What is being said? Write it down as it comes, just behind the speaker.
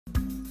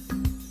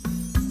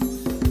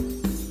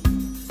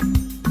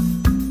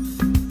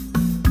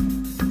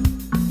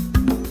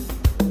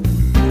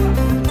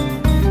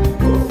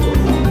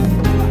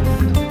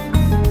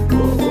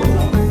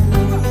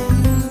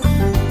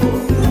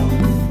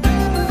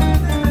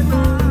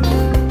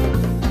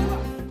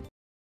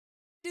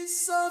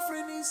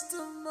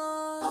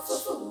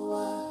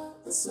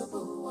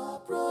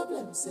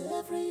Problems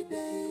every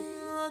day.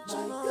 My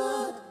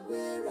God,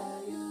 where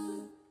are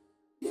you?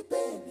 The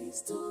pain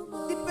is too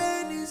much. The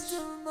pain is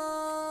too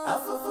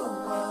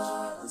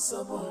much.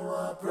 Some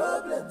more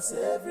problems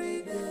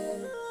every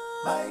day.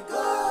 My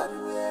God,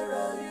 where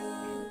are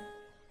you?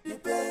 The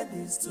pain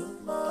is too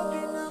much.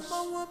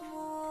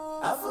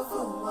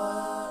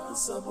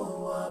 Some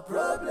more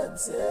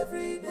problems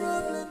every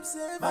day.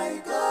 My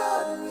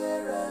God,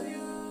 where are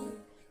you?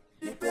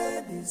 The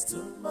pain is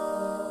too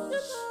much.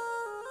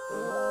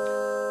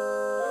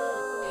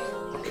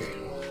 Okay,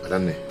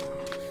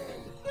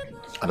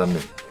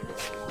 Adane,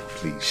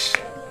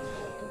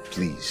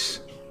 please,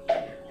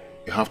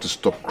 you have to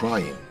stop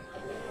crying.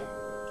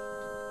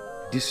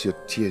 This your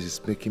tears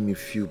is making me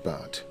feel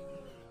bad.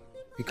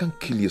 You can't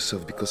kill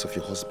yourself because of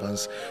your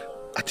husband's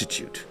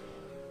attitude,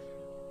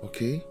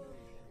 okay?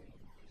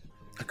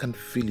 I can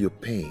feel your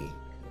pain.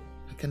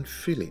 I can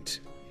feel it.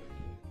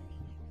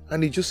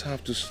 And you just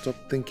have to stop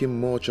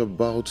thinking much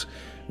about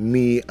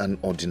me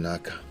and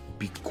Odinaka.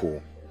 Be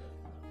cool.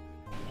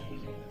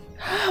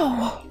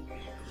 How?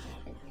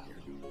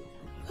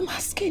 I'm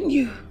asking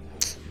you.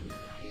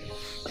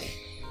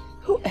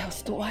 Who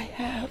else do I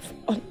have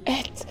on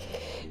earth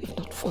if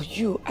not for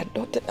you and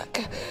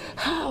Odinaka?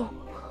 How?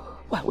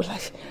 Why will I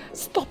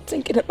stop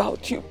thinking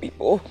about you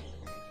people?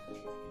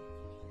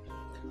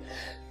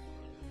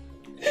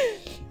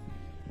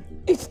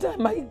 Each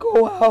time I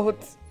go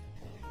out,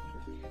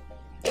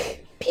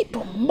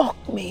 people mock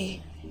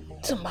me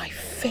to my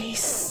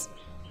face.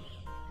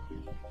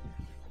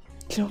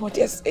 You know what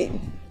they're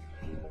saying?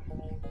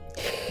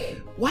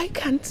 Why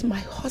can't my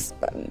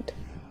husband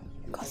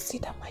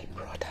consider my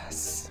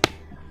brothers?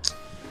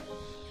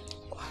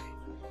 Why?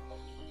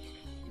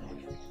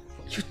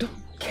 You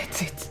don't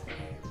get it.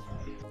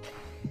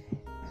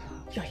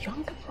 Your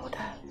younger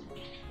brother,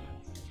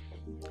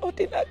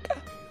 Odinaka,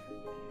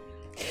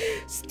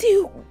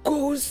 still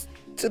goes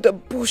to the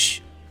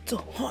bush to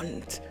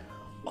hunt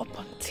up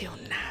until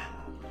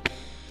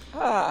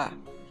now.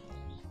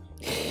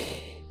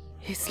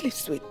 He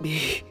sleeps with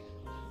me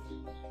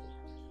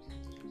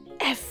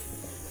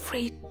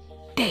every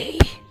day.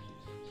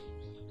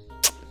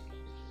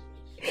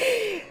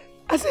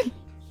 As in,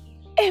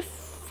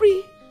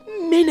 every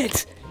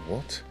minute.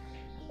 What?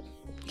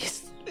 He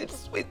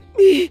sleeps with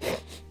me.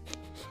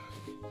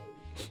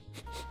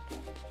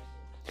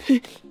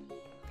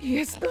 He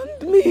has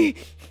turned me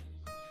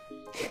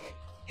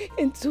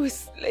into a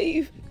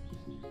slave.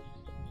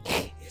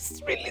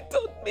 He's really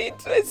turned me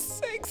into a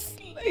sex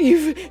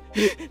slave.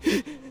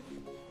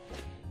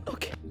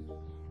 Okay.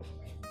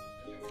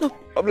 No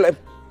problem.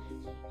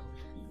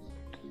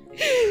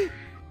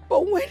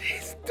 But when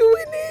he's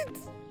doing it,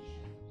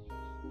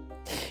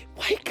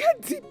 why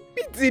can't he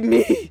pity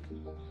me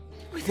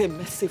with a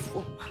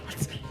merciful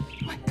heart?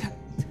 Why can't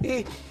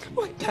he?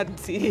 Why can't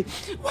he?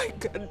 Why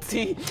can't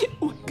he?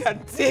 Why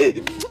can't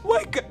he?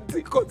 Why can't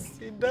he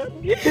consider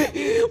me?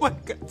 Why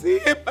can't he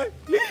hear my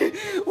plea?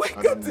 Why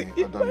can't he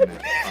hear my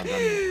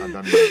plea?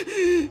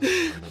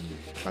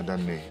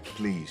 Adane,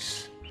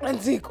 please.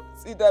 Can't he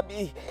consider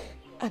me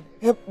and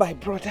help my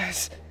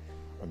brothers?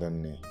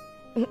 Adane.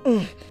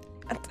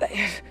 I'm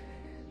tired.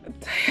 I'm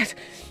tired.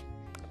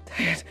 I'm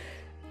tired.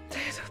 I'm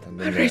tired of the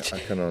marriage. I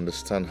can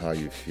understand how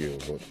you feel,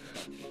 but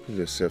pull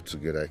yourself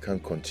together. I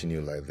can't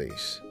continue like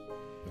this.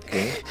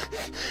 Okay?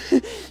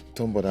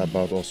 Don't bother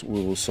about us.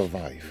 We will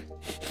survive.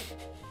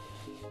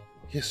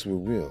 Yes, we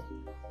will.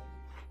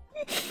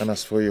 And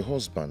as for your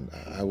husband,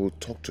 I will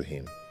talk to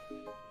him.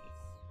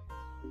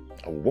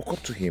 I'll walk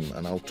up to him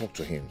and I'll talk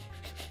to him.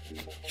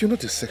 You're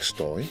not a sex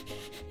toy.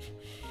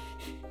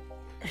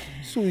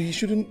 So he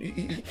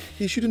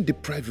shouldn't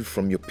deprive you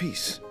from your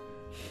peace.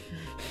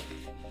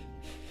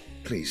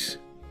 Please,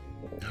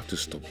 you have to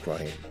stop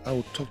crying. I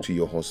will talk to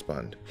your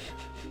husband.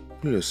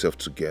 Pull yourself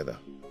together.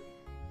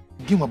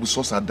 Eh?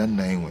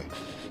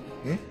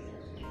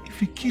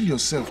 If you kill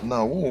yourself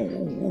now, what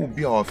will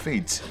be our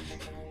fate?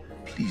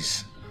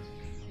 Please.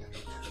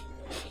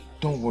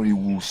 Don't worry,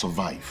 we'll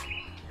survive.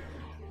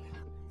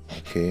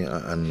 Okay,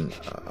 and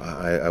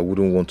I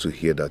wouldn't want to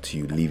hear that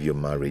you leave your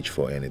marriage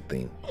for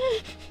anything.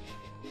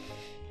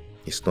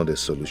 It's not a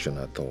solution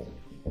at all.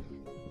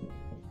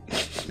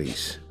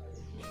 Please.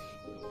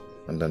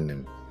 And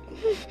then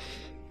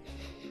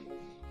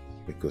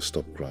we could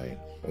stop crying.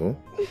 Oh?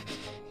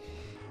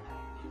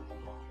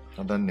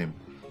 And then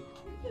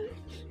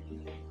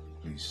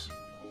please.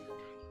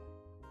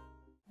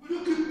 Will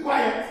you keep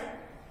quiet?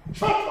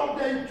 Shut up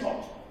there, you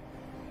church.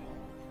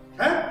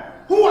 Eh?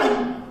 Who are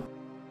you?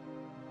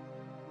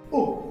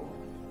 Oh,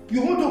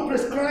 you want to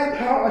prescribe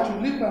how I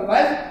should live my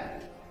life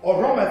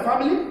or run my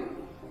family?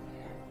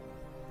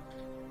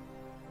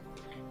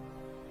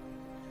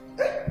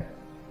 Eh?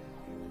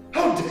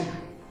 How dare you?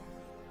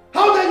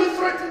 How dare you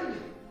threaten me?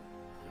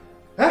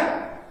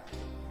 Eh?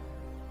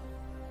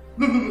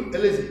 No,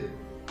 Elise.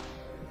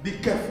 Be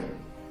careful.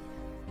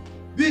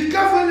 Be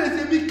careful,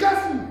 Elise. Be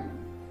careful.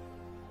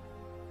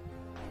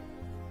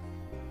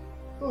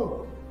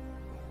 Oh.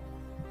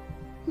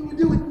 You will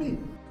deal with me.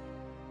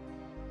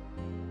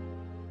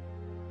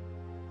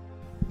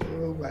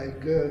 my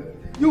God.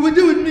 You will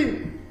deal with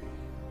me.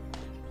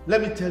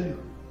 Let me tell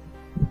you,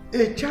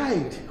 a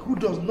child who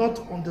does not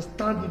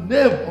understand the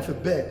name of a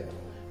bird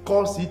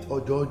calls it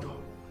Ojojo.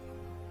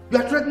 You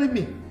are threatening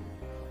me.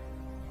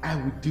 I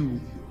will deal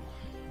with you.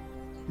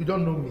 You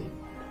don't know me.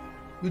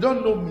 You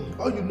don't know me.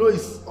 All you know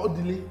is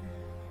Odile,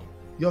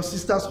 your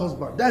sister's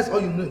husband. That's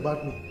all you know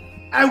about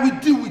me. I will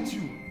deal with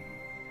you.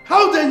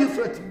 How dare you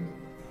threaten me?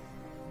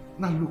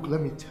 Now look,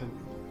 let me tell you.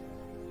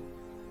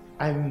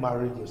 I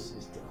married your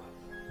sister.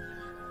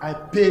 I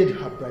paid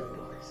her bride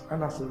price,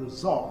 and as a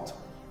result,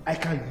 I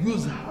can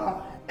use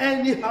her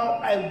anyhow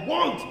I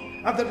want,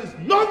 and there is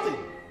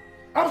nothing,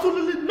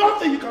 absolutely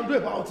nothing you can do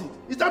about it.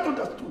 Is that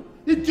understood?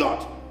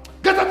 Idiot!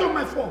 Get out of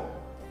my phone!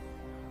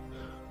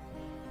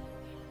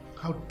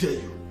 How dare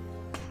you?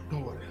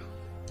 Don't worry.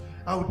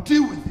 I will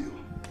deal with you.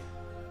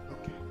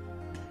 Okay.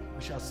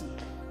 We shall see.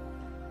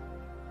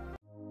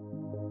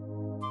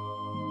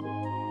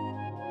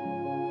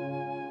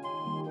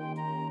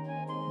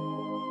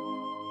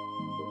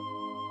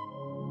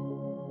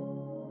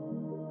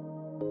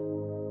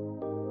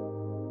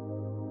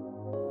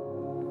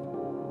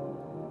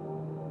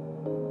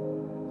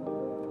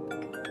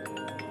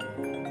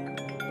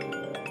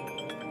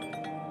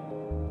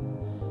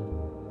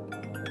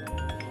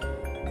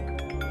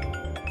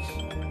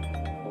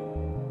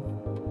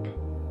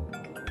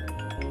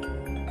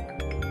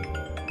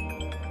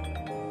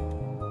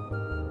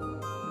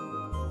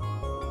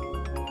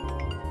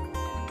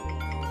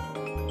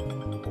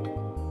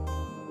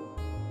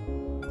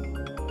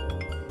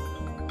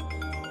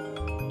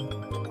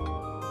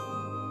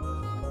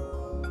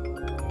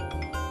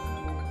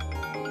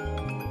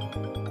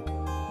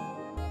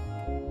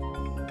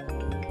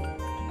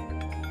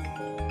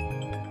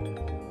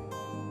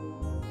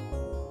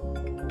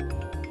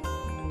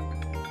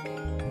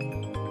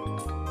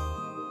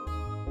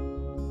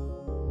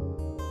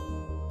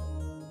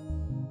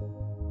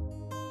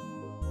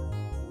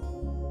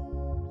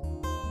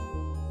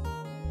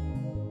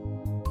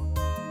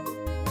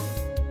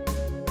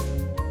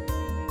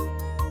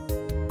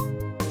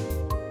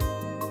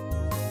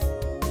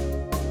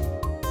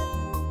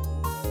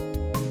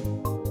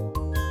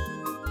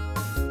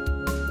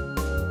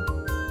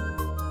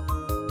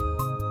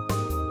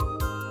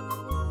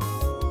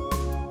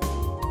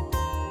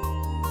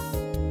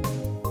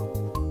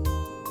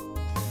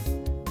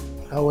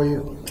 How are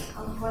you?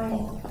 I'm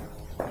fine.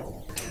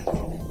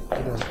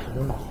 Good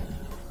afternoon.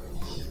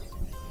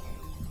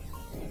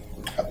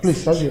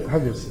 Please,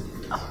 have your seat.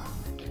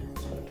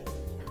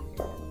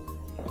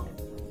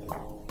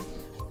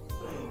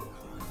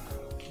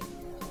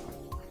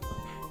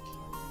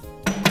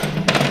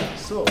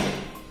 So,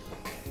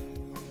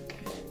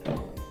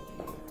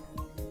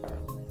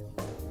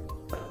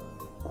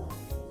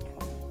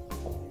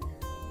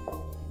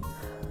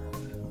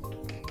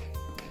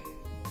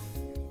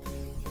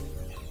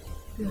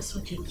 you are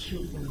such a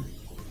cute woman.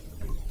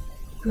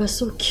 You are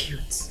so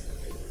cute.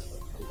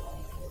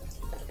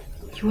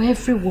 You are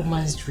every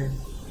woman's dream.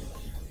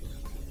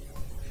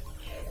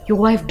 Your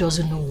wife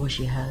doesn't know what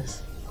she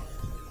has.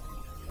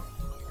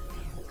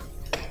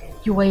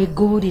 You are a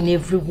gold in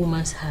every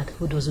woman's heart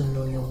who doesn't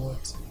know your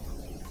worth.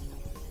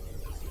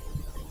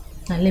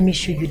 Now let me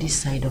show you this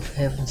side of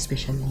heaven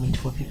specially made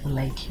for people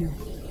like you.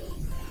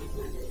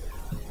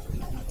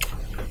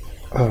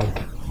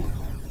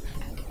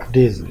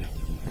 Daisy,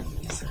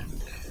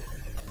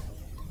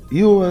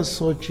 you are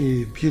such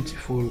a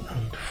beautiful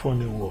and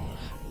funny woman.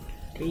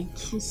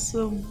 Thank you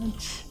so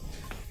much.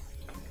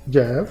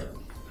 Jeff?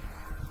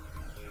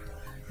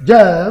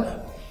 Jeff?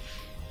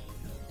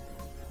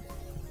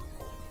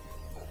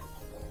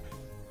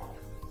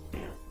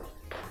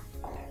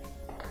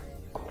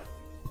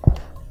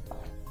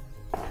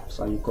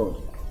 So you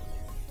called?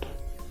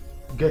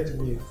 Get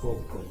me 4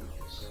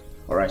 problems.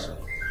 Alright, sir.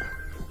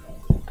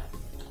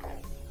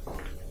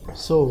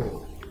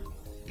 So,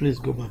 please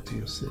go back to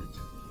your seat.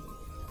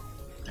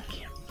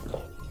 Okay.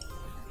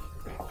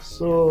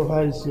 So,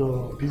 how is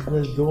your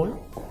business doing?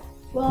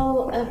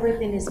 Well,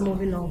 everything is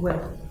moving on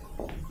well.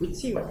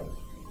 With you.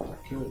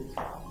 Good.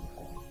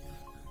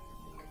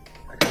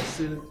 I can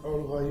see it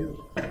all over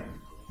you.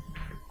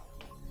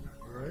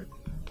 Alright?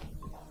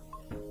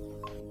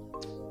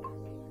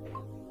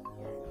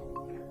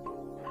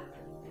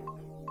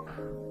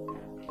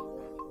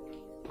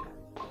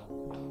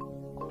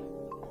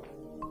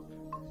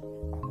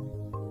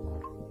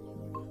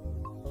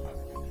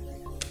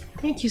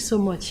 Thank you so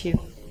much, you.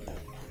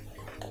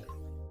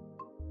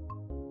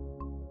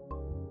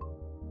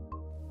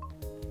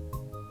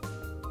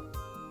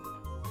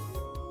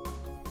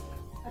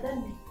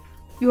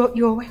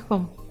 You're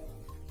welcome.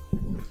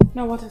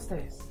 Now what is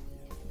this?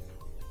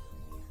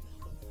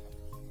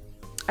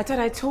 I thought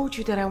I told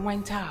you that I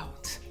went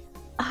out.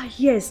 Ah,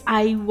 yes,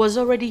 I was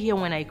already here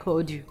when I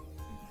called you.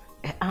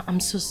 I'm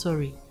so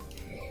sorry.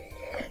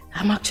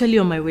 I'm actually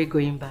on my way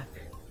going back.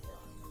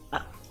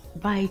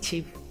 Bye,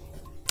 Chief.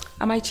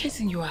 Am I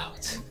chasing you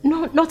out?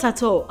 No, not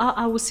at all.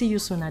 I will see you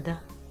soon,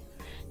 Ada.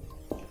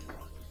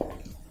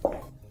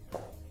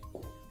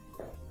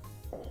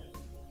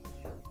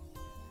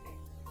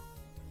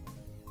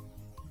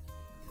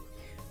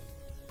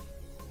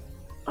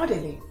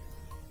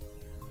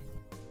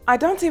 I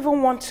don't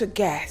even want to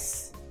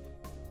guess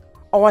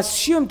or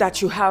assume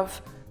that you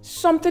have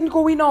something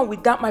going on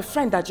with that my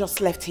friend that just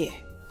left here.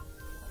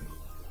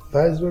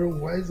 That is very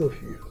wise of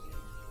you.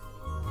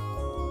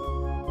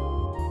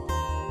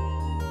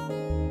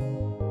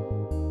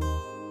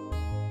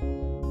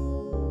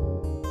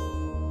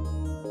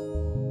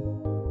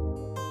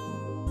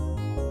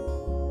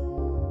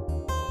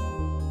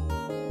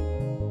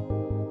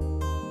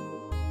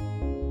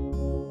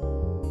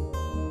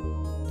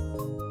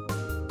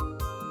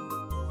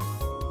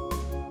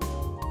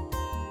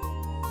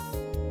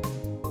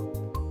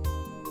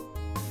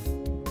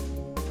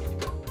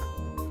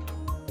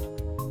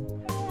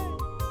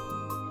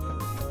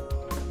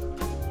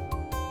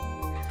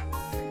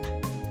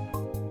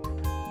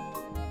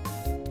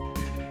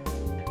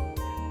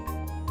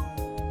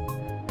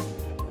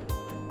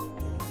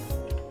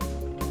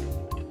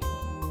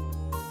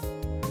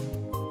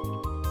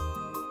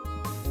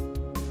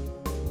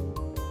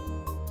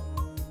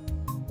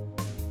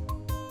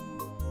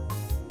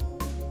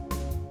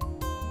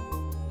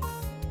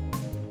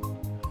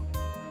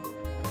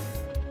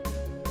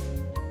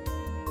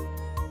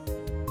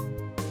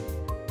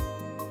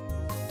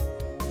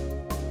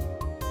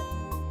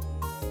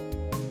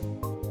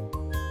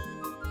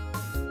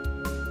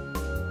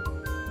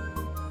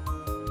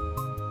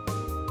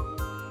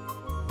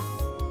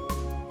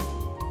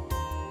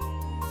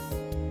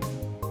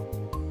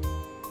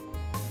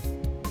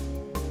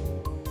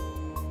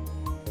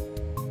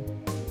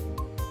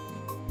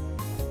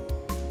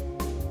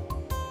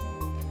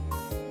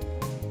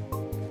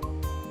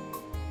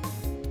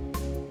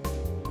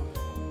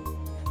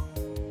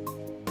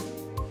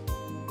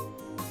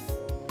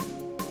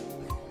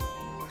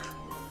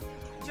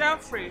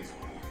 Jeffrey!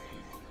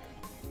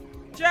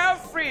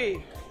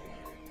 Jeffrey!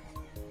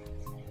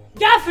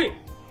 Jeffrey!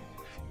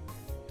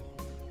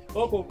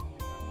 Okay.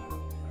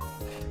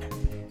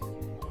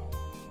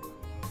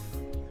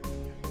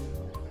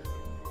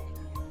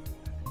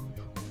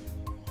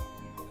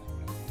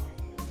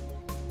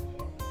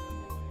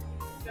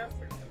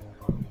 Jeffrey.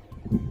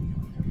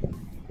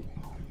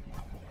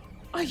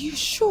 Are you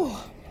sure?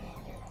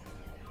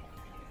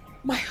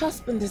 My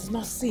husband is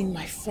not seeing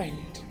my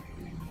friend.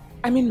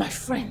 I mean my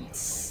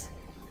friends.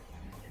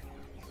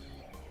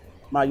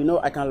 Ma, you know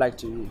I can't lie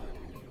to you.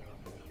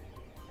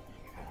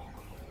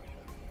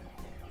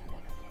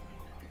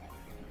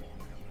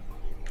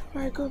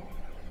 Very good.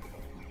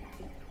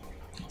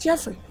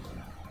 Jeffrey.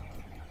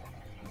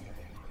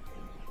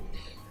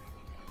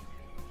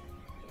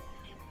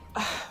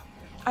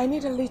 I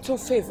need a little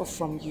favor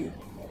from you.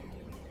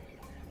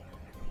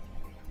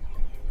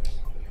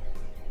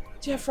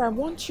 Jeffrey, I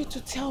want you to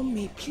tell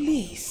me,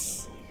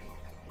 please,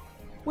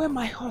 where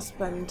my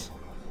husband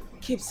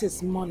keeps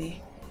his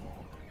money.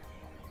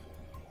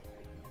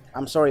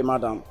 I'm sorry,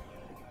 madam.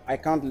 I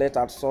can't let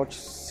out such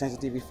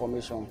sensitive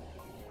information.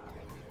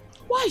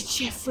 Why,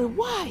 Jeffrey?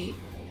 Why?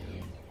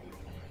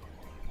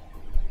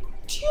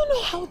 Do you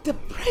know how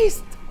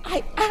depressed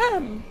I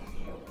am?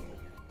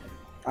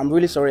 I'm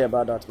really sorry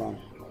about that, ma'am.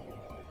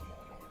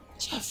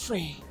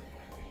 Jeffrey,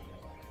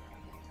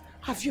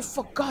 have you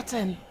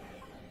forgotten?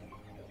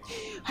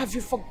 Have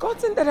you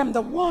forgotten that I'm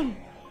the one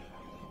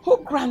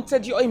who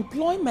granted your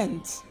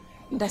employment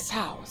in this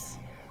house?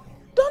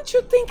 Don't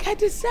you think I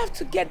deserve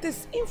to get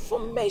this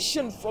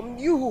information from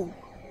you?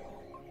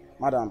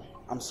 Madam,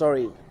 I'm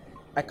sorry.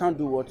 I can't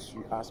do what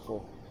you asked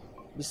for.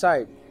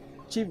 Besides,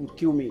 Chief would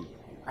kill me.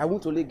 I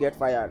won't only get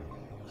fired.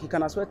 He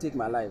can as well take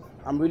my life.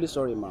 I'm really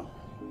sorry, ma'am.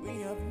 We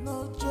have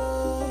no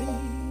joy,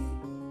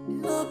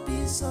 no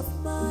peace of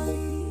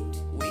mind.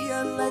 We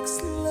are like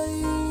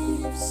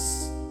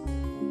slaves.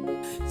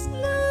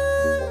 Slaves.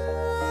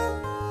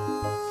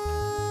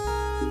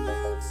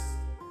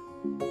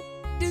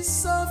 This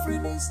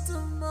suffering is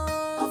too much.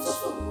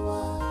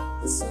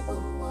 Some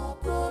of our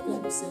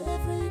problems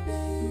every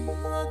day.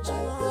 My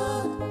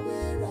God,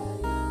 where are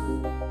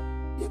you?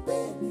 The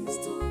pain is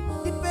too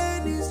much. The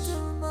pain is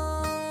too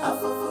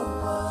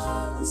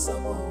much.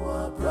 Some of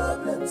our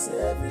problems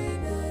every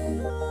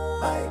day.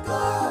 My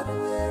God,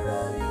 where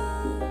are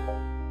you?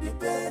 The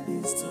pain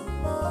is too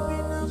much.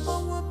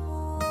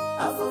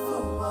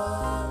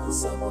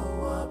 Some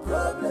of our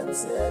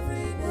problems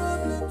every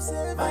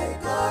day. My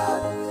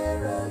God,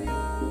 where are you?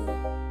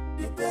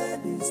 The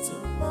pain is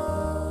too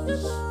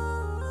much.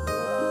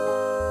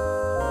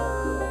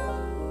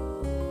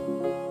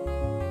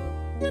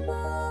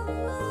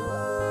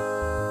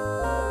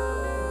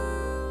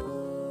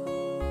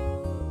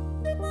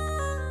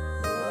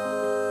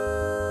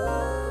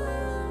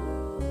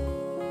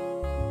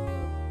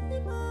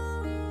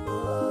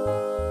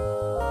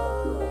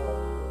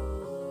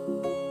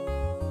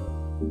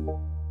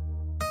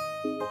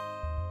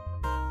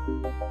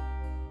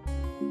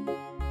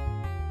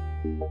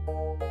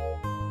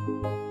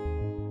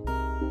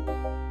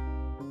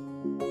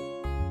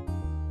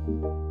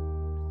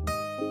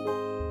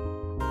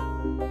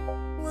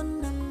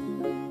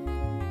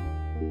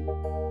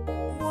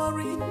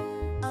 Worrying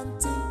and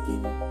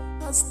thinking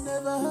has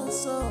never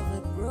solved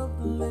a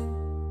problem,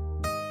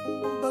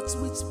 but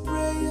with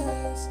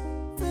prayers,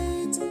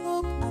 faith,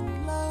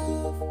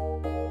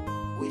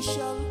 we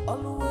shall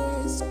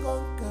always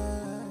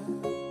conquer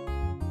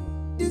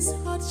this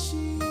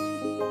hardship.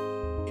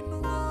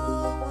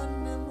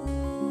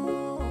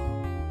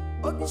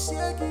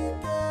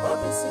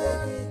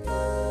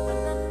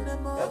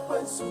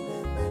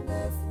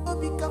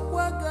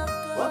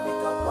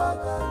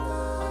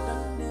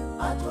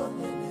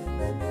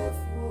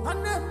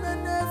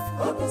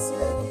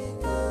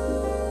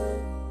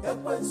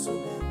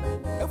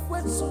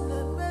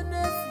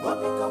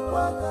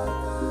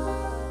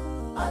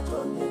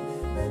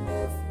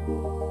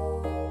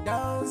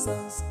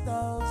 Thousands,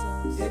 millions,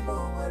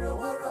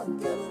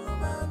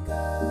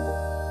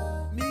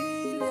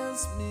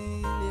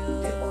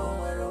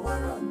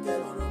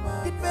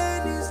 the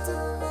pain is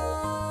too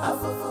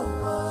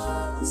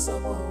much.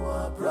 Some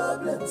more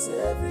problems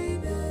every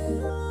day.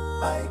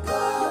 My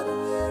God,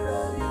 where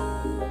are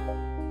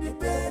you? The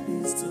pain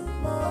is too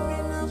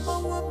much.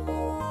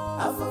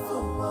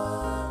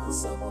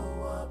 Some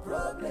more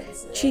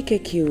problems.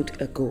 Chike killed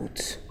a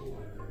goat.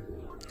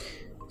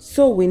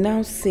 So we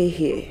now say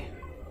here,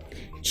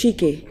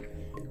 Chike,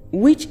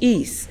 which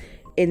is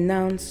a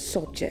noun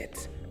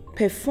subject,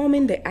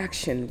 performing the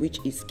action which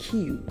is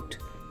killed.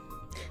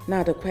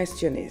 Now the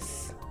question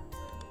is,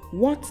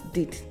 what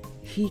did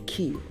he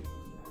kill?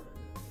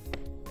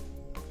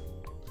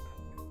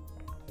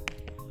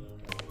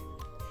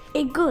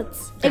 A goat.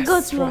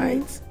 That's a goat, right.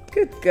 Mommy.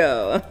 Good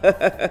girl.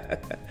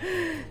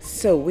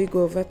 So we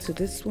go over to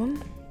this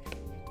one.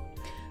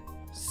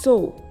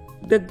 So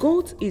the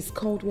goat is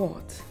called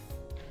what?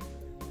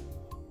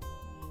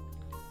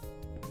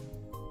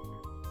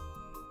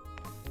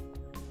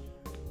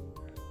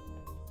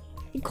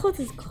 A goat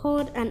is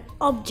called an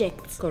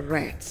object.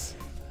 Correct.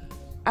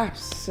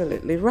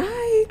 Absolutely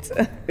right.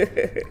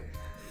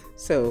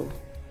 So,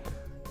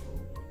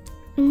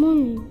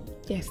 Mommy,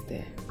 yes,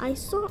 there. I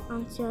saw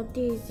Auntie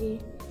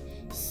Daisy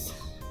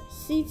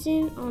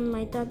sitting on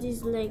my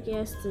daddy's leg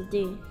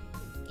yesterday.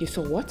 You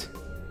saw what?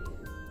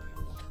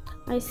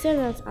 I said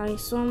that I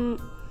saw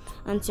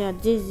Auntie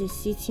Daisy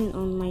sitting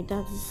on my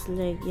daddy's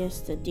leg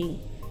yesterday.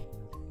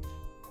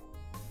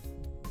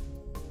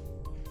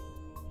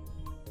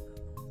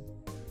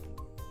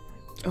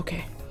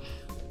 Okay.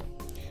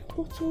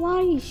 But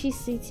why is she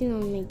sitting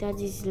on my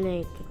daddy's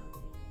leg?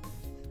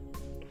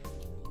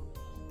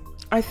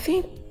 I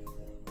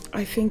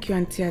think your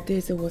Auntie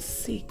Adeze was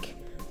sick.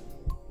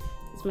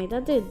 Is my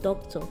daddy a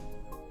doctor?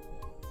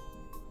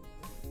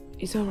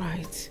 It's all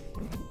right.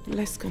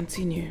 Let's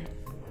continue.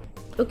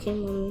 Okay,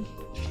 Mommy.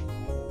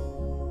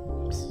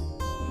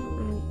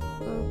 An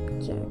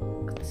object.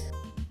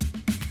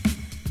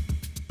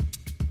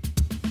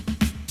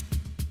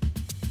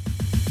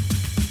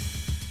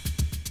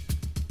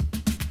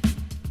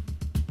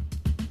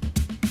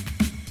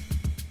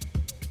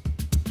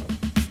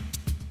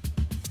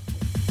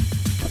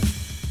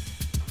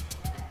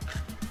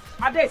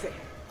 Adeze,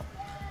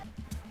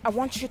 I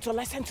want you to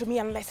listen to me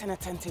and listen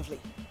attentively.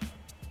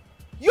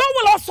 You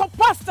will also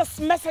pass this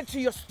message to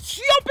your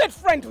stupid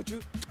friend, would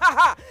you?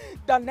 Haha!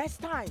 The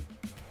next time,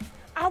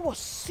 I will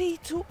see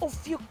two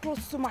of you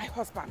close to my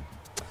husband.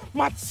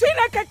 What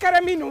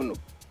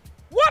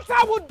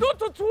I will do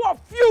to two of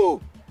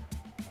you,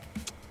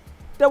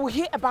 they will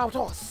hear about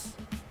us.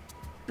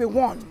 Be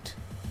warned.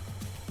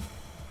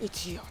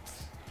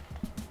 Idiots.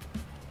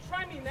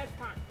 Try me next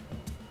time.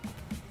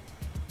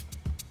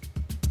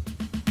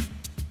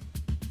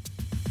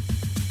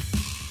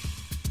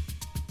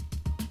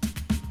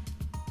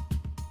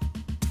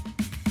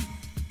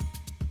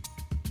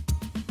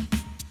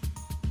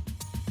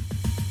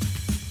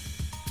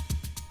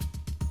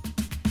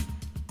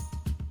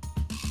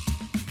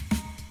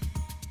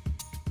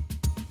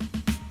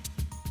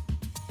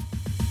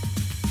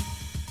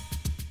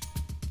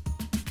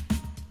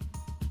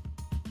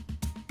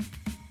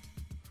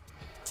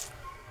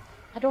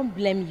 I don't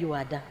blame you,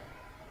 Ada.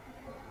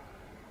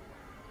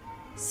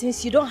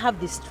 Since you don't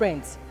have the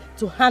strength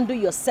to handle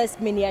your sex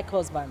maniac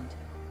husband,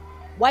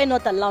 why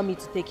not allow me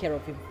to take care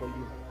of him for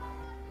you?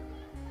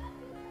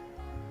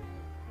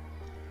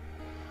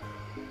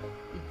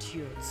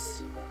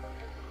 Idiots.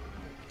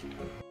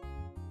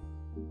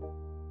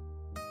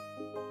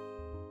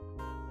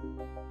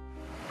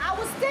 I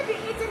will still be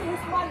eating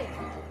his money.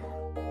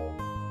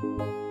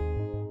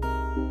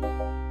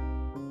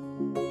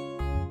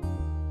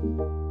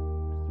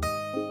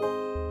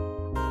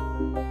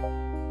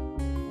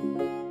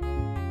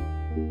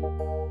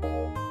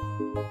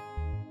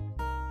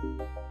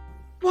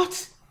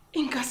 What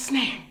in God's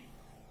name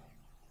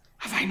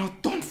have I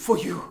not done for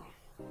you?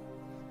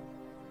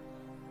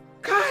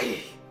 Kai!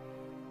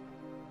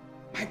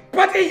 My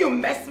body, you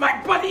mess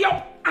my body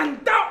up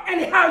and down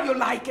anyhow you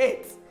like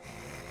it.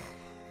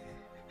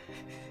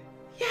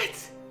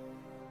 Yet,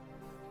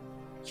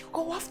 you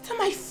go after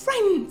my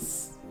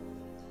friends.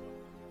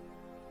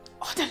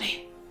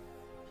 Orderly.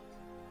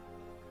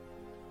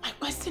 My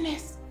question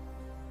is,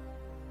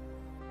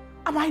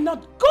 am I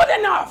not good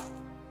enough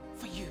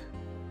for you?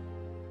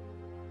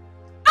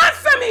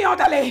 Answer me,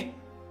 orderly!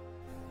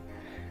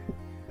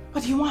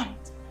 What do you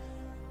want?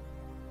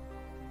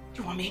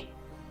 You want me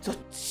to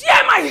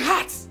tear my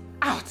heart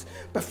out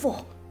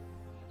before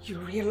you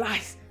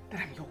realize that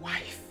I'm your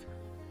wife.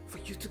 For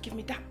you to give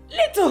me that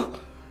little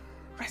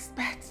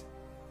respect.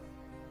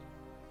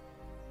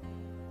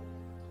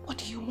 What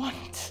do you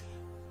want?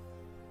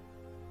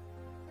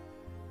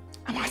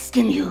 I'm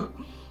asking you.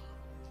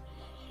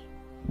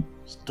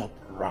 Stop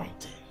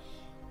ranting.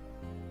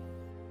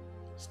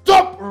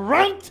 Stop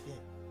ranting!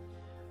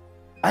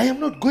 I am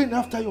not going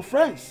after your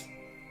friends.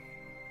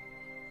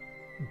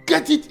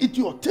 Get it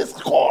into your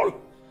taste call.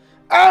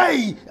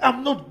 I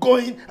am not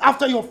going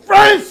after your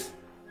friends.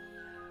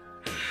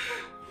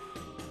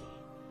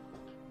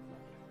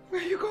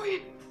 Where are you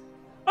going?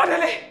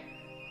 Orderly!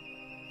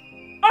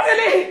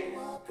 Orderly!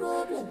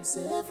 Problems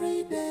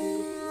every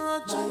day.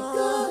 My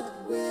God,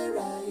 where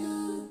are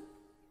you?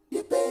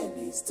 The pain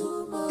is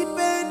too much. The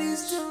pain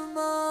is too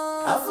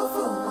much.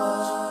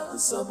 Afofuma,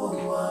 some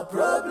more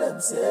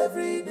problems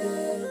every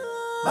day.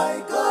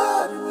 My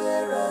God,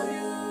 where are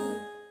you?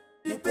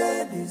 The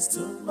pain is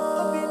too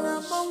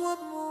much.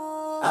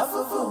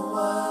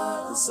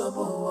 Afofuma, some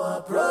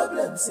more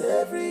problems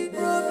every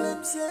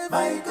day.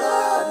 My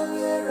God,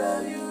 where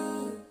are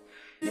you?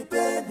 The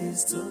pain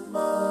is too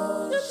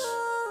much.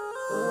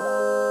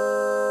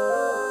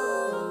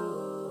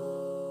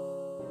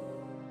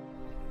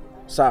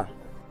 Sir,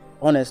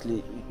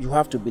 honestly, you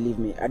have to believe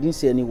me. I didn't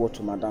say any word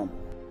to Madam.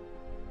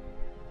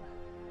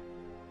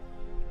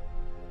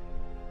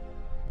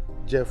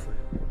 Jeffrey.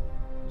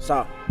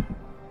 Sir.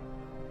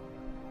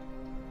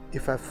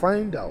 If I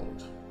find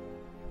out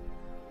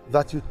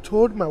that you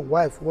told my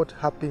wife what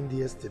happened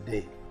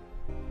yesterday,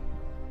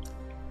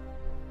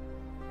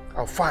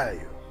 I'll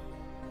fire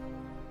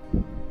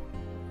you.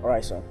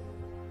 Alright, sir.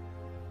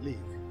 Leave.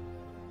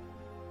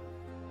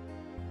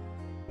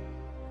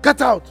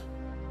 Get out!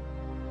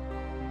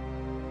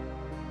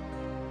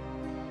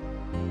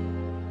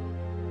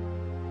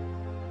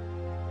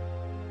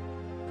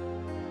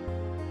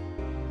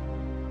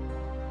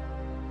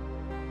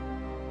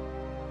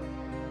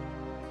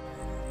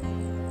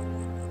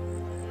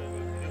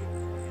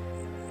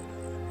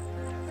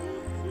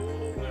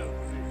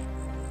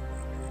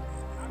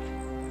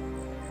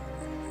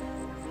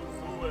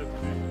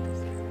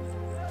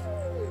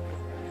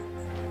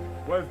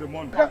 Where's the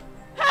money?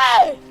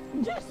 Hey!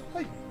 Yes!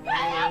 Hey!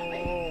 Help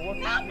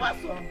me! Help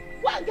us! Go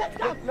and get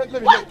them!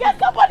 Go and get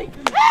somebody!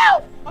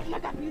 Help!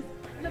 Okija, please!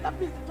 Okija,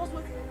 please!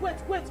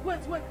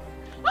 Just wait!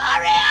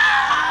 Hurry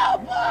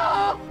up!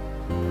 Oh!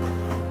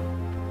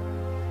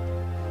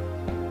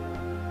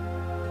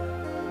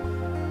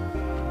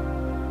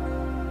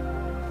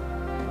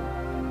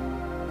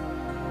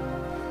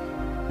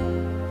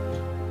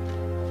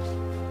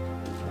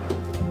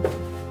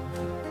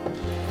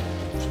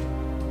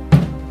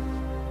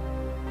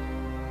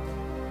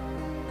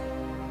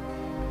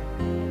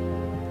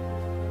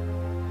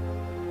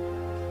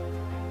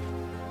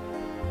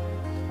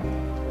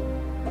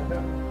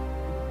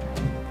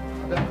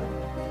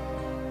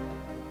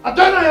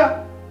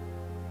 Adonaya!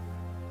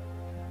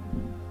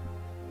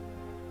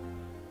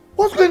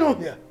 What's going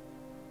on here?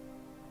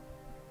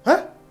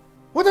 Huh?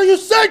 What are you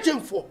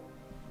searching for?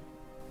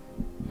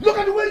 Look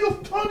at the way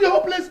you've turned the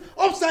whole place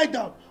upside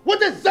down.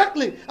 What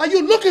exactly are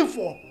you looking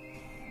for?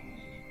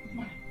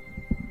 Money.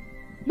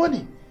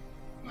 Money.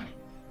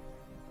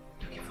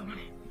 Looking for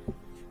money.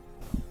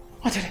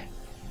 Orderly.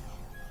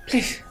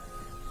 Please.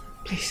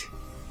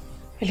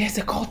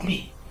 Eliezer called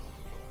me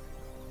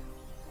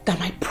that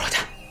my brother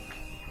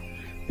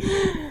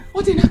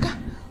Odinaka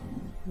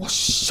was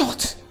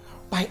shot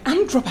by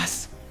armed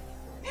robbers.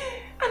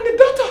 And the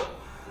doctor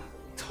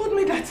told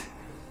me that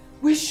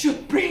we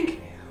should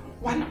bring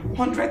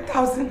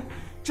 100,000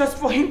 just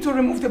for him to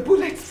remove the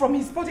bullets from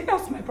his body,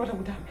 else my brother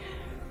would die.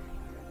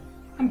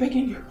 I'm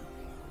begging you,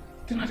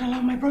 do not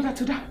allow my brother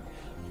to die.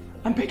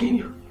 I'm begging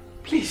you,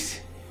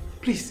 please,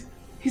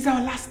 he's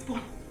our last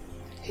born.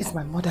 He's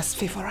my mother's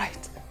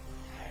favorite.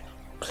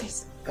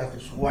 Please. That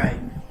is why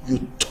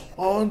you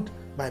turned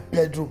my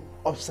bedroom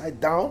upside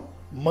down?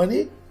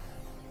 Money?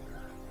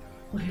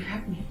 Will you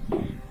help me?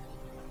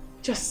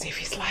 Just save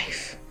his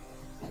life.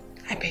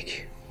 I beg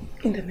you,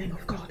 in the name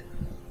of God.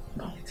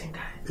 Don't let him die.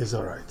 It's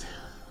all right.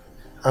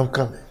 I'm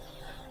coming.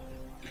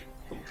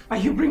 Are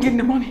you bringing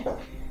the money?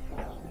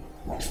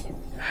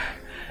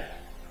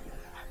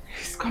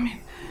 He's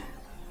coming.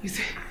 Is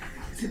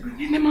he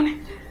bringing the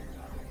money?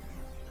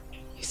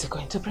 Is he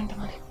going to bring the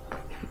money?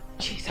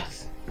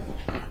 Jesus.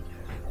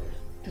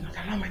 Do not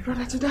allow my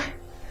brother to die.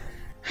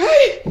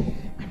 Hey!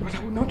 My brother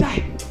will not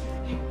die.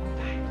 He will not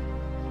die.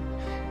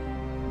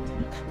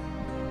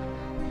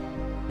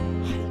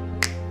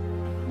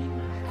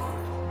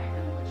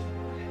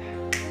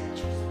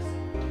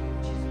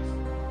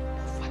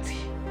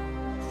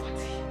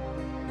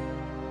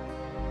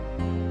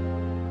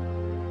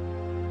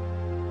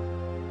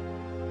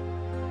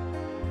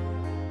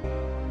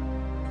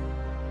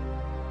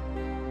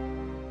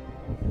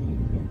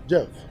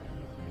 Jeff,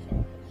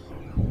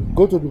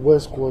 go to the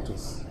boys'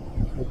 quarters,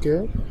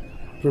 okay?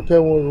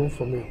 Prepare one room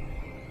for me.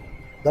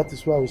 That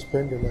is where I will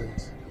spend the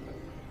night.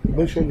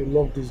 Make sure you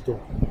lock this door.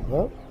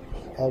 Huh?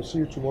 I'll see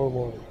you tomorrow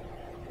morning.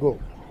 Go.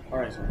 All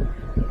right, sir.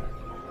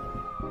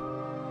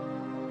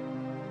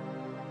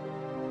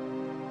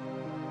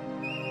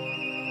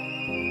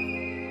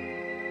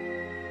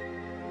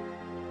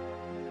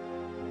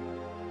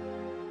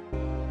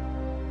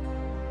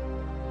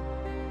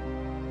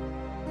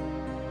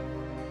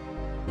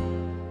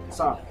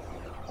 Sir,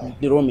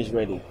 the room is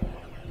ready.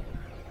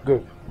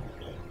 Good.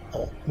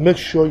 Make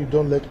sure you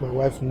don't let my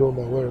wife know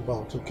my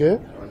whereabouts, okay?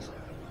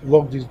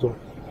 Lock this door.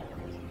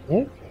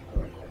 Hmm?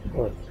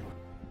 All right.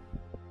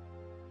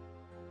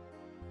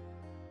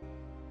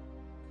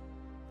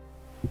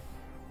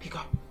 Pick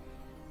up.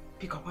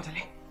 Pick up,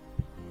 Odele.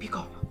 Pick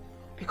up.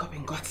 Pick up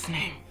in God's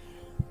name.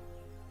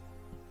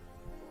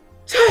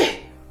 Chai!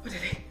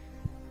 Odele.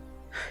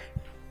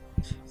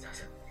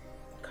 Jesus.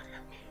 God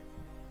help me.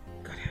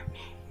 God help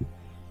me.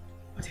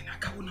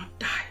 Odinaka will not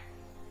die.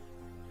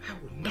 I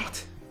will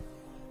not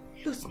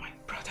lose my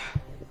brother.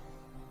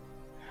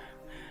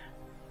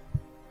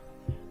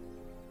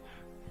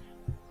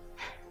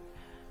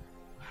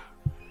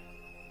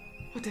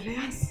 Odele,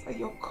 answer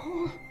your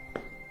call.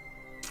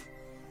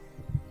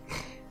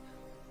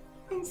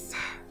 Answer.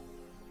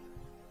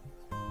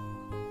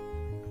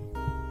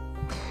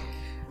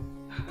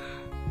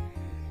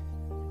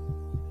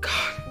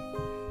 God,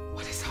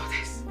 what is all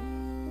this?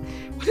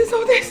 What is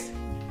all this?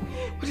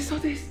 What is all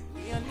this?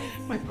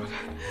 My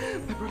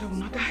brother will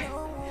not die.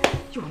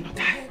 You will not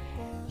die.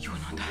 You will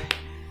not die.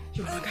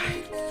 You will not die.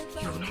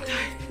 You will not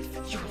die.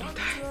 You will not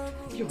die.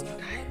 You will not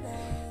die.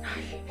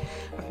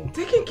 I've been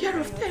taking care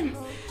of them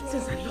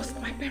since I lost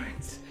my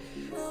parents.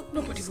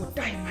 Nobody will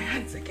die in my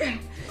hands again.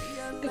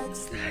 They will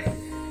die.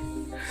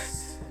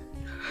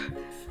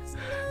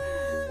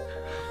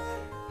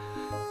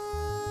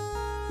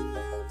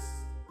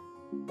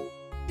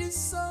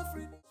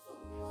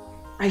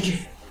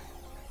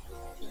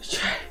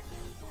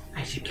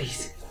 IG,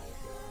 please.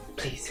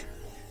 Please.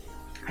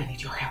 I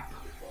need your help.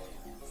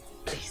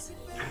 Please.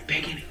 I'm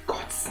begging in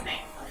God's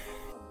name.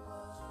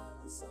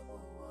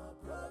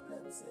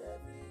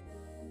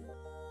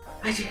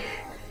 IG,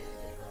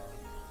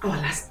 our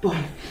last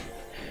born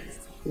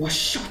was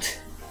shot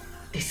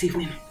this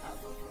evening.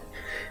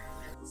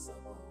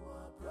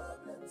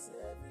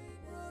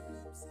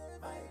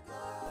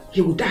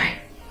 He will die.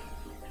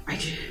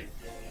 IG,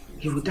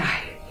 he will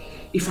die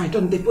if I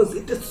don't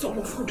deposit the sum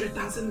of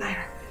 100,000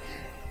 naira.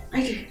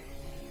 IG,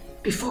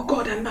 before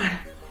God and man,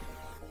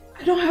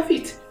 I don't have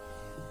it.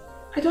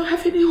 I don't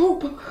have any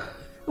hope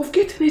of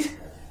getting it.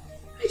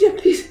 IG,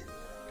 please,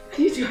 I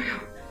need your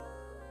help.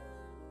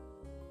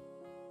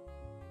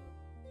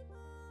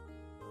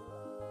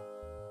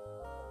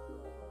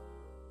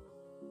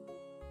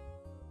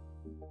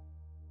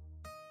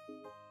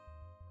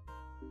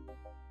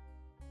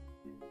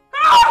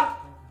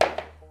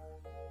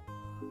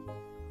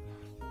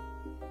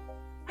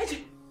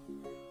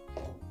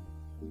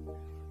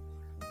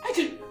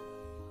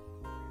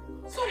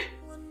 Sorry,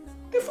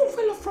 the phone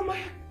fell off from my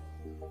hand.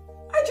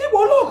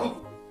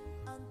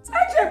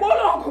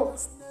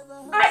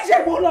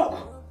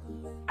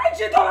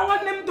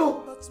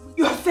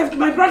 You have saved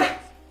my brother.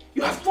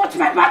 You have fought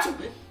my battle.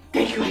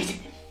 Thank you, Isaac.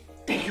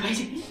 Thank you,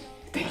 Isaac.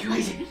 Thank you,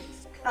 Isaac.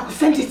 I will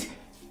send it.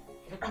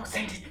 I will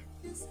send it.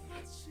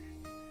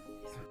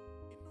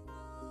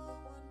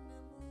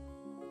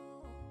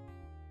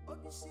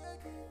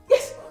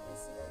 Yes.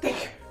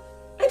 Thank you.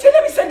 Angel,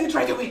 let me send it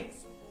right away.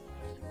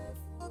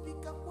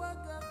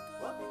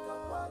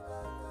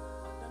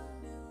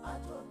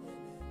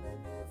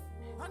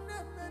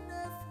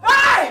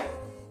 Hey!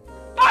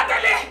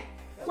 Adele!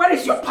 Where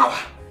is your power?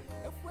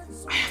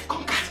 I have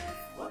conquered.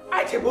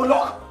 I take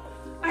Bolok.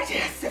 I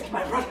take accept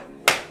my brother.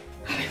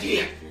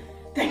 Hallelujah.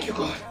 Thank you,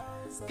 God.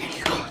 Thank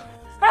you, God.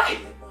 Hey!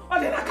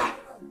 Odenaka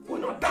will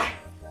not die.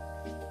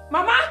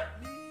 Mama!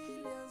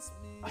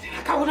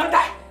 Odenaka will not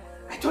die.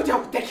 I told you I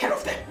would take care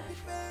of them.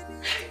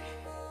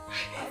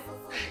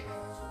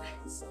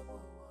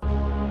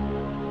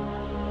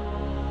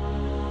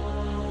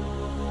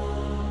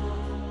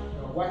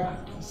 Your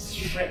wife has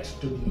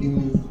stretched to the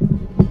limit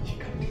she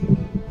can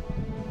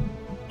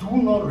take. Do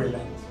not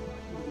relent.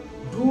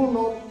 Do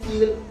not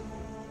feel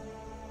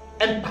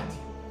empathy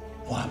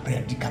for her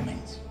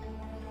predicament.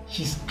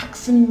 She's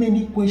asking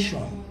many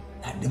questions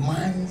that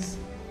demands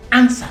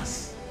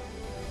answers.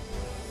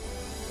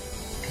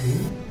 Okay?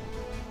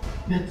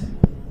 But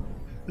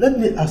let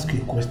me ask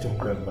you a question,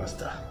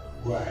 Grandmaster.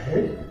 Go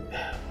ahead.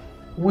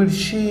 Will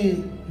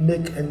she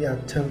make any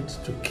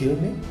attempt to kill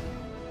me?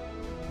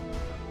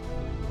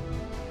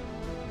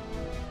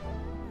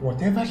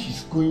 Whatever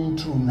she's going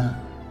through now,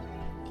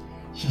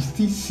 she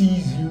still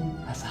sees you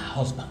as her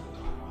husband.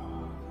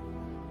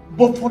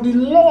 But for the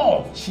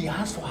love she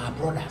has for her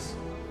brothers,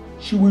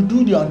 she will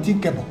do the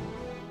unthinkable.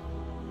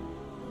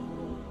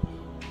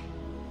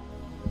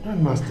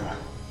 Grandmaster,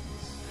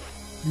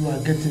 you are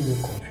getting me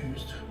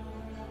confused.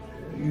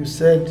 You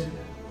said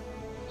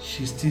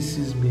she still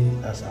sees me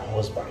as her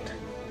husband.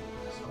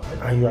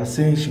 And you are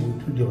saying she will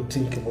do the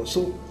unthinkable.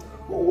 So,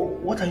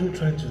 what are you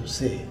trying to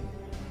say?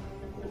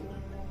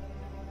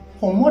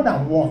 For more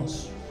than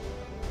once,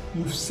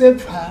 you've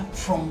saved her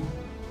from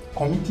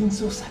committing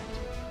suicide.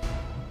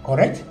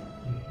 Correct?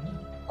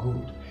 Mm-hmm.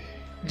 Good.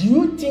 Do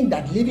you think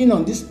that living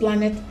on this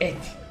planet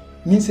Earth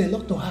means a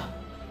lot to her?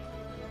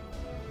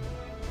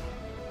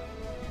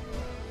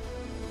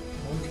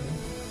 Okay.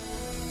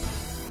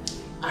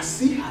 I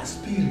see her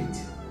spirit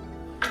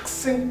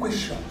asking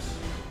questions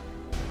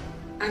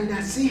and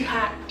I see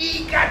her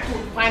eager to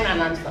find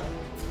an answer.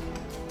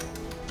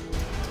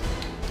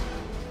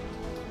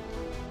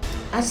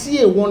 I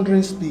see a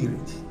wandering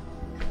spirit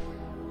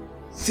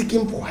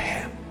seeking for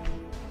help,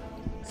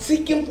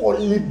 seeking for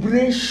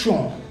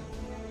liberation.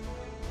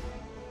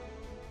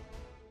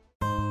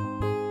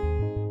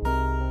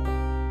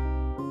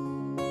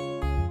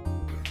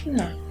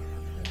 No,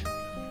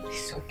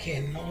 it's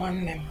okay. No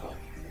one member.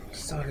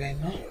 Sorry,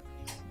 no.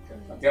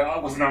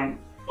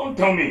 Don't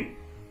tell me.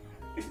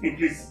 If me,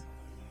 please.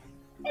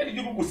 Why did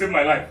you people save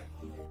my life?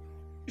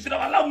 You should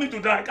have allowed me to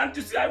die. Can't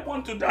you see I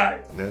want to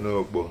die?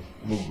 No,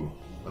 Mugu.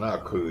 I'm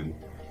not cold.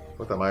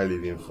 What am I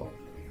living for?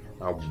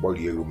 I'll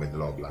body you with the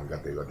long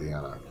blanket.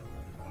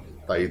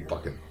 Are you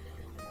talking?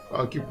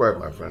 I'll keep quiet,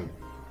 my friend.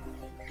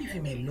 Leave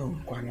him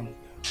alone, Kwano.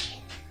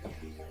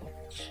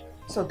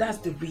 So that's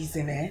the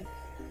reason, eh?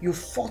 You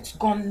fought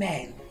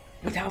gunmen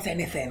without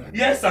anything.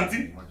 Yes,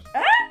 Auntie.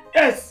 Eh?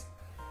 Yes.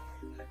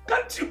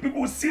 Can't you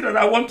people see that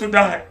I want to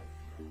die?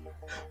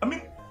 I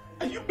mean,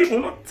 are you people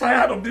not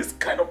tired of this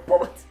kind of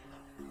poverty?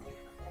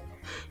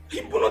 Are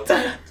you people not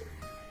tired?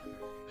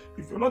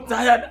 If you're not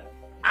tired,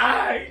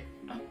 I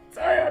am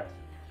tired.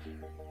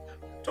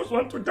 Just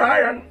want to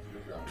die and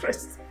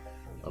rest.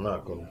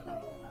 Amaka,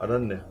 I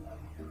don't know.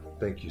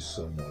 Thank you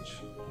so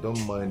much. Don't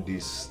mind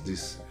this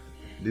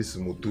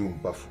Mutu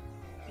Mpafu.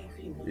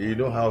 You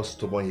know how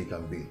stubborn he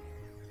can be.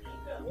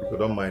 You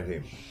don't mind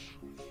him.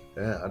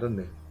 Yeah, I don't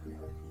know.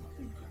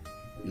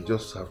 You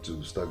just have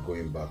to start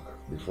going back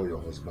before your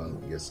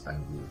husband gets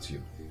angry with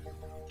you.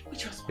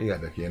 Which husband? Yeah,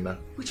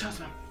 which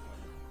husband?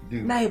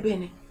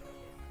 Ibeh,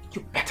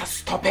 you better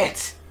stop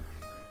it.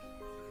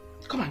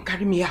 Come and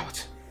carry me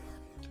out.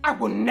 I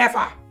will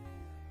never.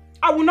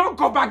 I will not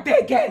go back there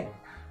again.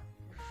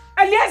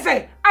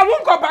 Eliezer, I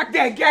won't go back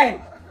there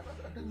again.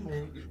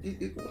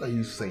 What are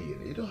you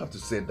saying? You don't have to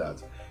say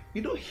that.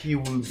 You know he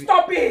will be...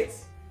 Stop it!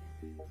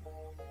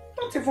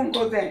 Don't even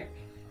go there.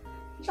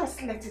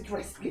 Just let it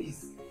rest,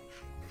 please.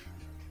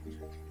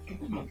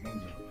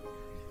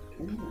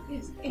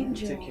 Yes,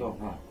 Angel. Take care of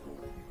her.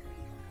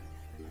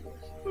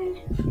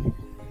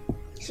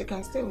 She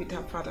can stay with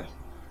her father.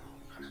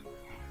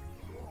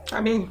 I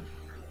mean,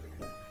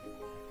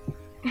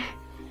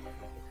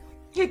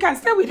 he can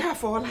stay with her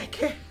for all I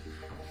care.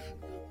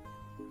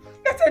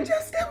 Let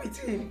Angel stay with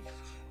him.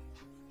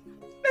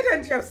 Let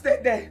Angel stay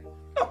there.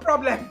 No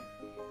problem.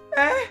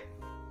 Eh?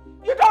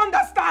 You don't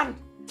understand.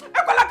 You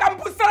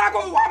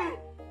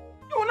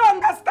will not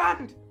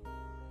understand.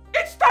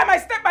 Each time I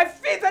step my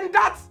feet in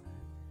that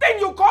thing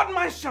you called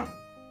mansion,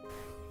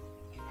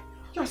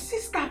 your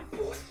sister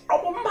pulled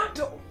from a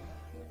model.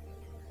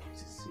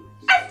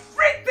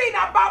 Everything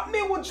about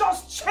me will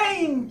just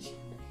change.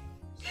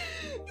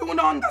 You will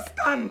not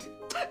understand.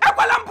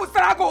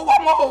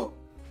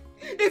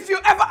 If you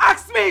ever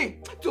ask me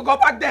to go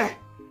back there,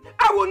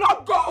 I will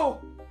not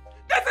go.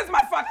 This is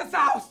my father's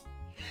house.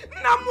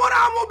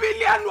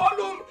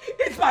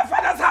 It's my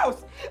father's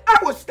house. I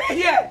will stay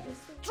here.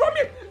 Throw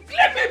me.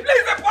 Leave me,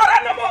 please.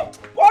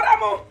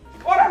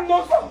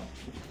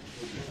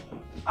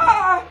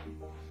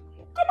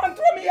 Come and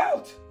throw me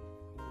out.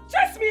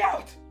 Chase me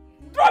out.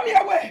 Throw me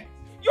away.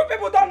 You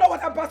people don't know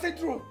what I'm passing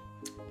through.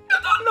 You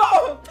don't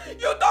know.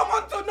 You don't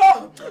want to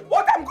know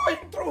what I'm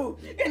going through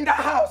in the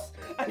house.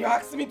 And you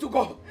ask me to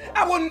go.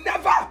 I will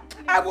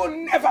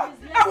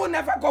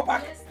never go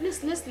back.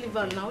 Let's leave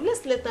her now.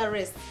 Let's let her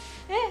rest.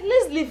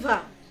 Let's leave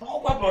her.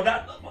 Oh,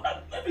 brother.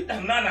 Every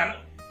time, Nana.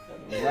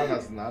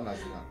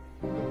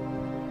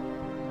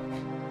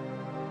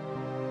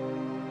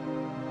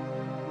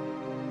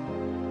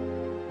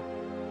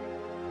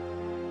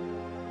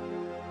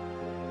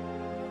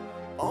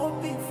 All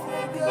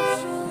before the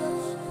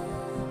show.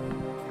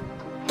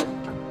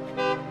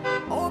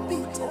 All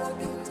before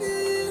the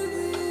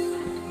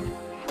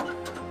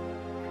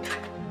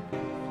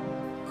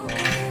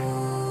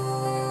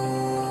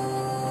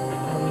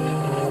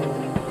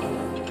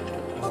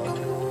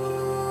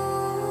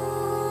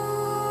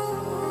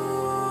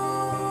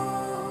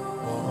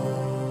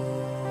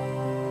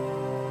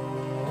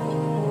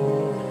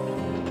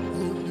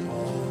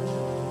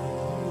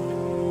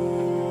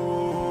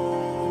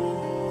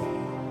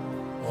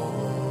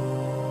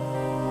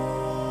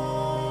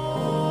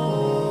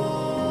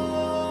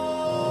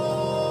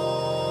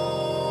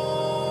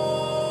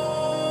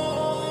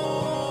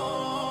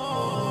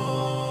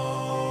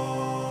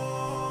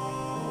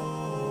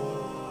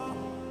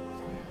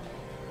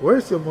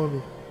Where's your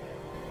mommy?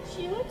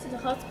 She went to the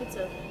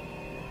hospital.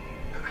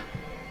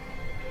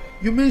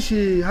 You mean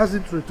she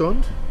hasn't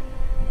returned?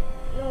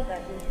 No,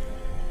 Daddy.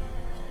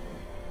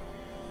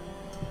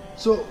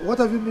 So, what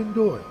have you been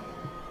doing?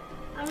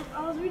 I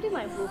was reading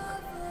my book.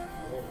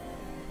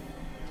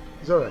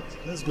 It's alright,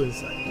 let's go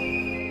inside.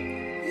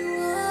 You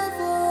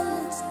have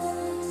all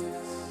experienced.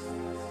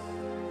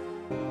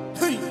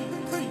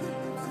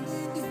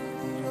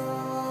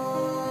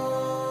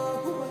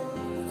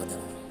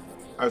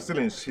 I still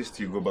insist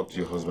you go back to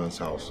your husband's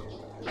house.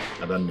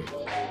 I don't know.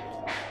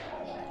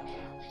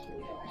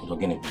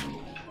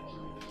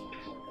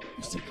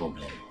 What's the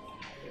problem?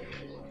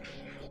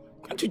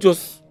 Can't Can't you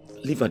just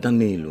leave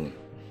Adane alone?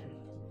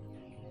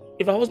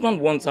 If her husband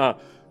wants her,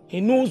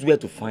 he knows where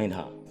to find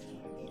her.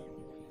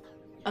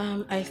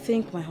 I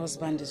think my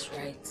husband is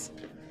right.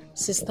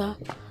 Sister,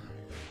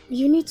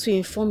 you need to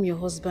inform your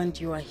husband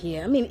you are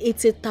here. I mean,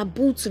 it's a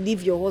taboo to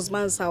leave your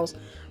husband's house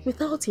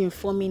without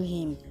informing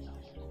him.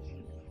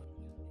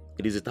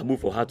 It is a taboo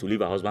for her to leave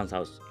her husband's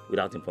house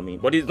without informing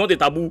him. But it's not a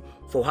taboo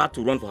for her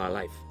to run for her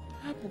life.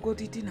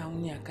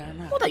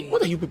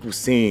 What are you people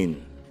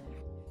saying?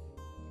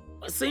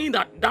 Saying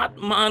that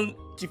man,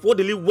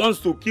 Chifodele, wants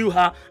to kill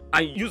her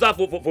and use her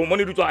for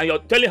money ritual, and you're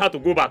telling her to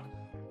go back.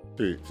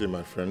 See,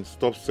 my friend,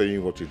 stop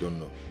saying what you don't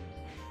know.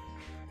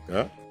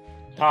 Yeah?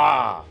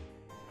 Ta.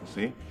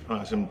 See?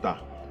 Ta.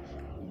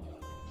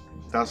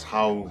 That's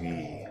how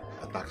he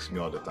attacks me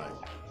all the time.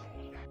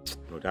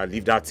 Brother,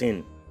 leave that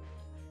thing.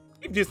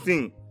 Leave this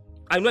thing.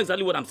 I know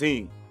exactly what I'm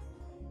saying.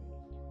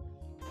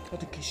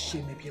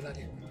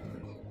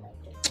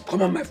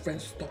 Come on, my friend,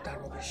 stop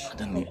that rubbish.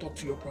 Don't talk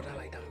to your brother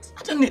like that.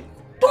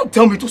 Don't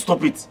tell me to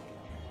stop it.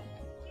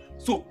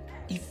 So,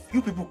 if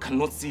you people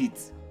cannot see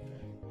it,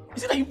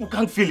 is it that you people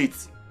can't feel it?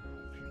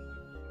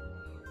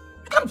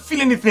 You can't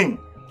feel anything.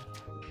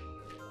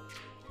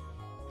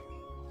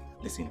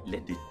 Listen,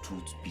 let the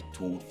truth be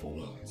told for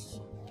once.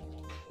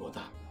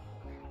 Brother,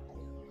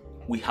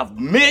 we have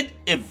made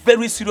a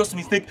very serious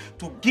mistake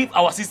to give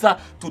our sister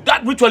to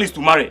that ritualist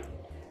to marry.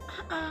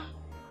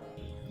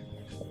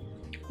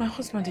 My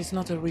husband is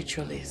not a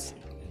ritualist.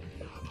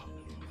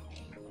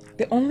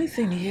 The only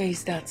thing here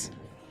is that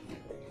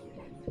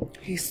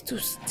he's too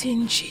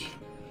stingy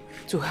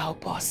to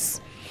help us.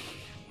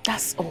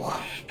 That's all.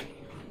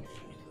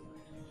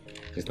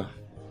 Sister,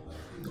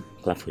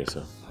 clap for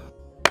yourself.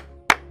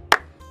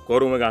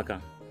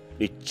 Koromegaka,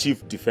 the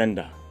chief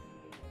defender.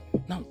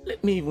 Now,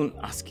 let me even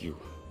ask you,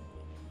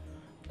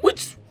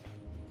 which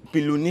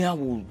billionaire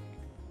will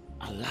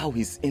allow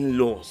his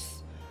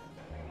in-laws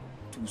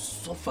to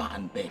suffer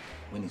and beg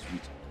when he's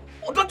rich?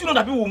 Oh, don't you know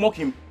that people will mock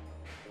him?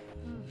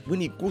 When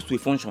he goes to a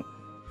function,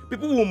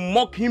 people will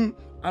mock him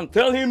and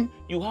tell him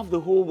you have the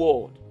whole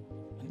world.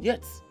 And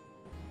yet,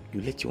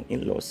 you let your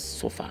in-laws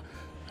suffer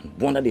and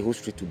wander the whole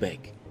street to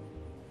beg.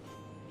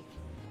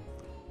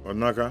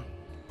 Onaka,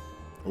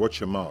 watch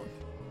your mouth.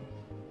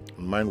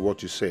 Mind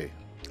what you say.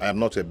 I am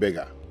not a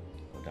beggar.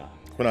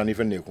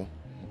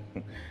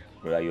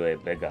 Brother, you're a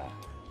beggar.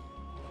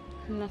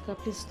 Naka,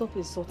 please stop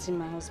insulting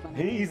my husband.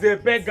 He is a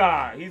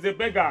beggar. He's a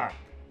beggar.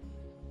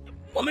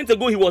 Moments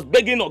ago, he was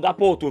begging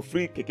Ogapo to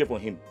free Keke for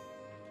him.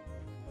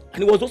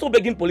 And he was also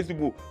begging police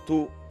people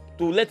to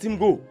let him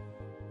go.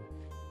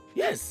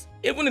 Yes,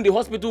 even in the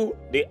hospital,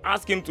 they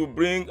asked him to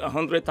bring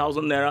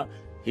 100,000 naira.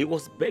 He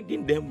was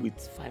begging them with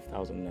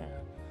 5,000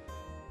 naira.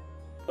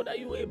 But are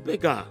you a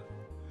beggar?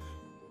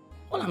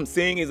 All I'm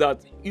saying is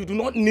that you do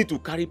not need to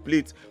carry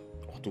plate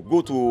or to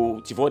go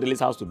to Chifodele's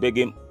house to beg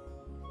him,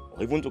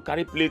 or even to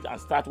carry plate and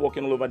start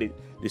walking all over the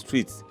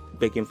streets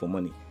begging for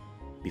money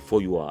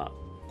before you are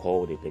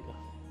called a beggar.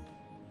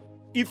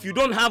 If you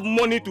don't have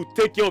money to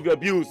take care of your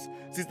bills,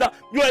 sister,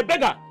 you are a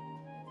beggar.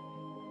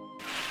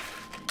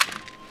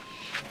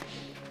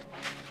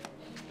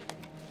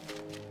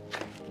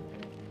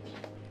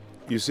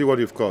 You see what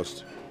you've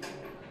caused?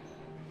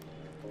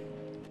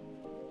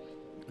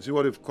 You see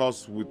what you've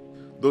caused with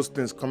those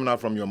things coming out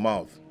from your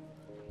mouth?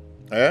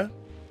 Eh?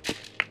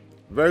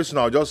 Very soon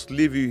I'll just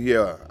leave you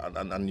here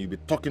and you'll be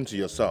talking to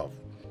yourself.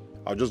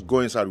 I'll just go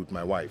inside with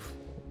my wife.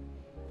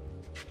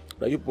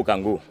 But you people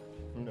can go.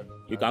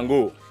 You can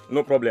go,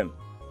 no problem.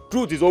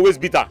 Truth is always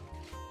bitter.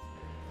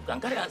 You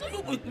can carry on.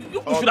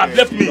 You should have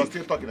left me. You're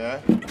still talking, eh?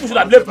 You should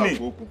have left me.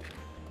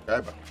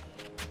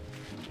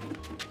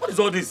 What is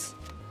all this?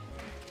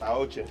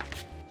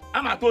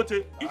 I'm Atoche.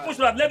 You people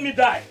should have let me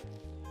die.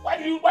 Why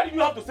did you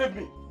have to save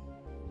me?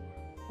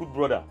 Good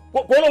brother. Go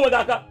on with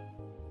that.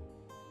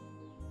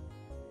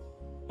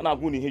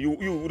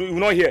 You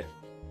not here.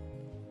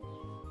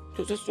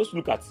 Just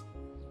look at.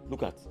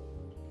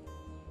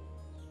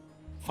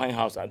 Fine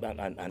house and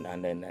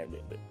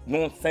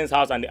nonsense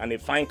house and a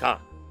fine car.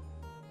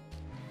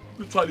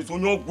 What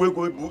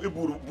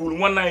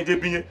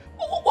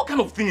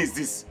kind of thing is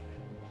this?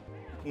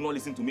 You not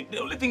listen to me. The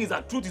only thing is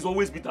that truth is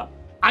always bitter,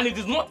 and it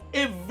is not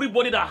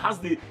everybody that has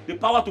the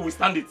power to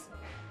withstand it.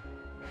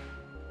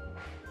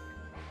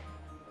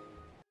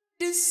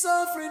 This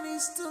suffering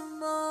is too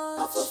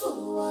much.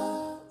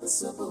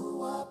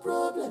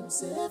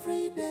 Problems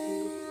every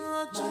day.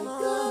 My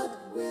God,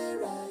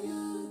 where are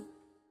you?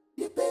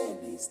 The pain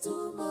is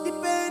too much. The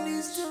pain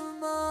is too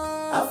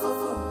much.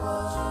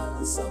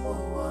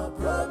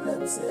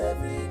 Problems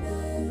every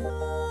day.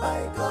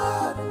 My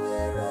God,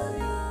 where are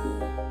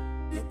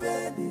you? The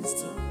pain is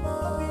too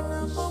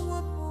much.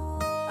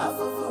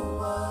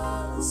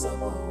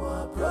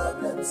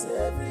 Problems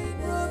every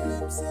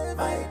day.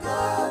 My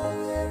God,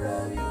 where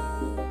are you?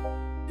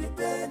 The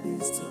pain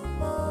is too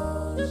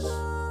much.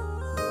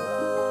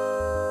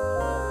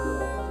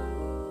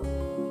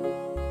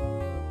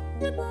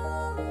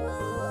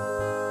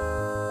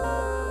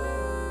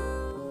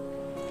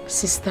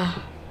 Sister,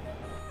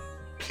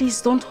 Please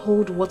don't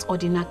hold what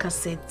Odinaka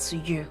said to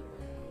you.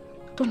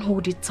 Don't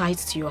hold it tight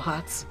to your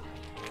heart.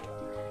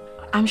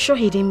 I'm sure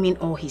he didn't mean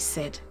all he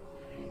said.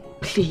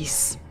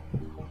 Please.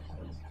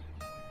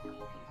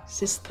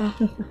 Sister.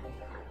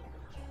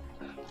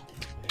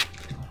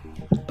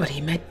 But he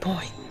made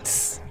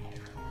points.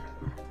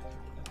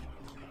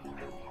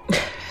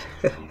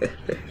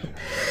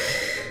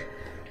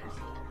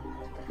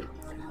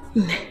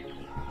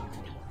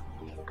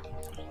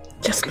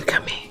 Just look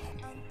at me.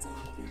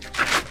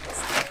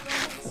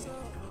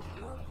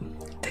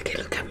 Take a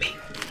look at me.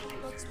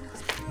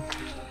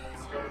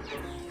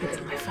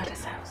 It's my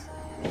father's house.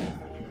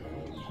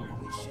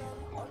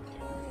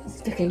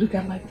 Take a look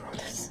at my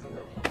brothers.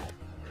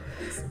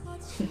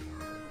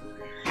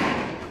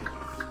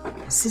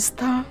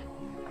 Sister,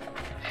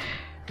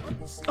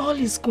 all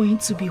is going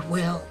to be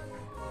well.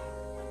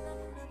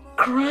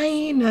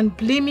 Crying and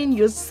blaming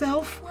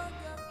yourself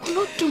will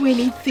not do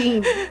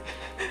anything.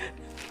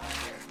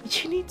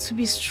 You need to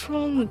be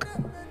strong.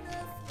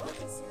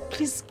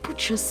 Please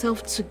put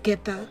yourself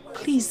together.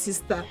 Please,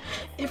 sister.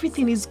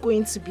 Everything is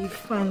going to be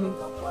fine.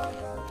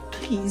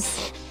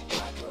 Please.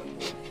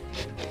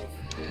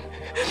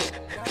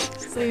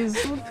 Say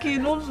it's okay,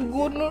 not to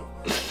go. No.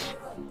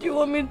 Do you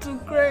want me to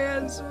cry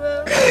as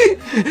well?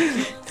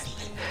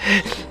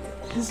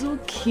 It's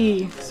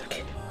okay. It's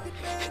okay.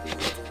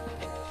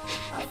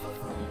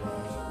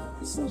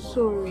 I'm so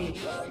sorry.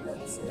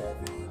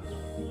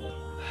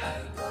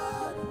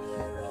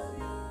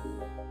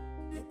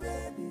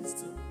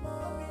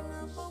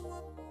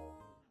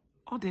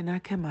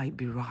 Odinaka might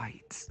be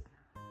right.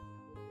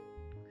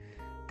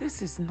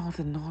 This is not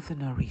an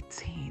ordinary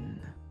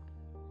teen.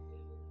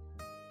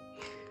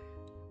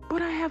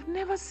 But I have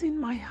never seen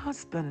my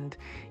husband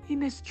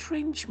in a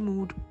strange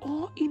mood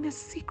or in a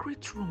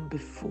secret room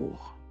before.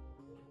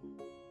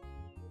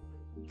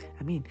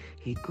 I mean,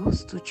 he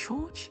goes to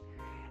church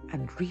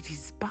and reads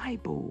his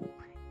Bible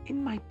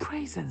in my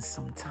presence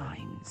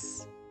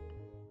sometimes.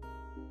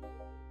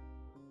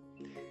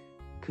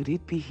 Could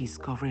it be he's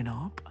covering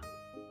up?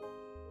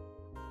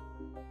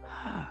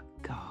 Ah,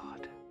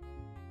 God.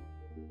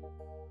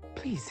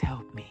 Please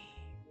help me.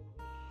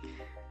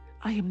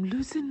 I am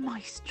losing my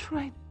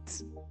strength.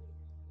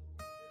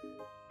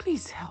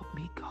 Please help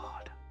me,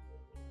 God.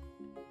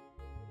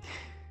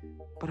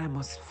 But I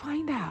must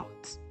find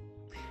out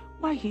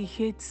why he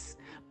hates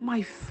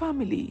my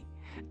family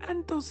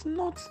and does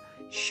not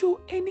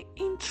show any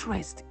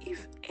interest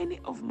if any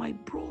of my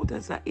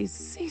brothers are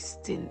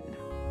assisting.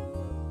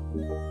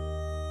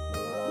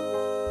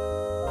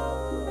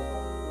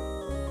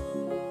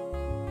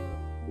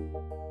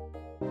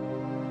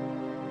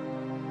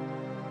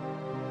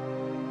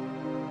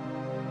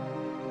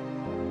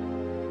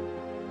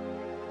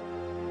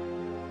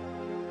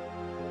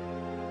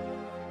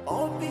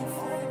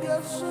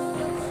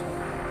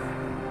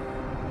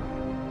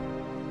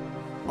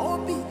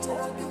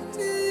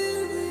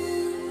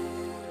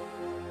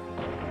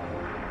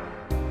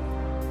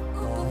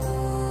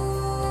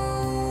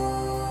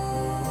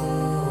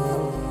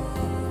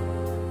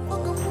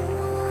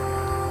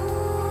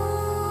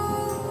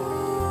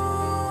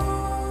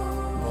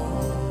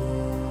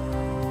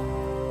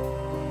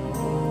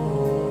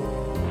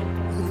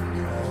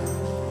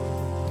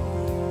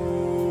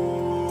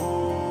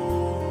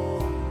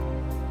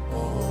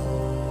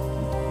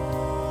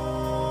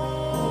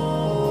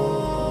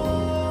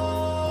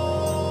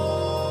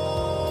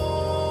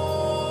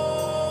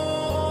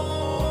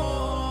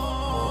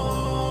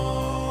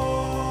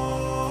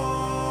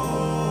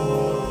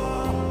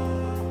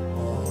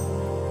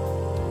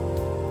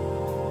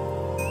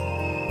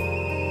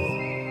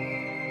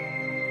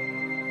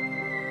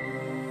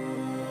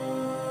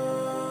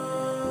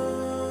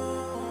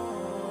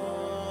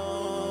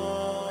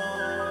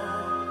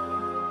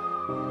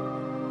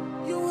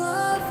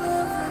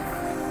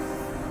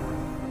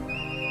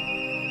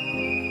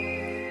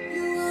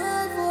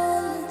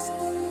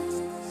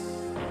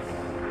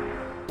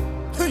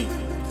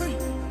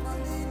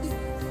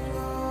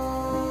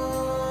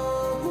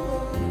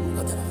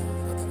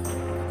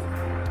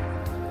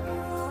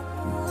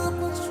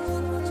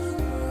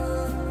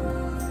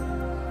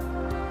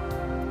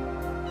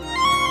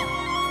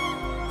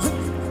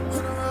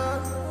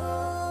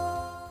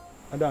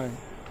 Adine.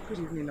 Good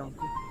evening,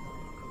 Uncle.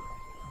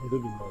 Good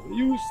evening, Mother.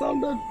 You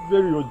sounded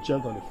very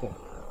urgent on the phone.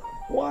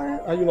 Why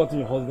are you not in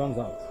your husband's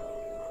house?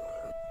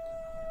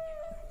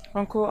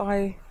 Uncle,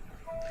 I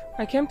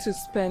came to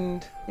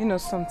spend,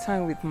 some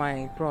time with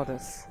my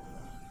brothers.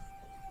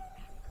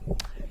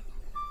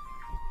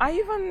 I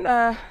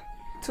even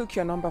took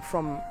your number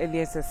from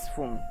Eliezer's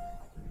phone.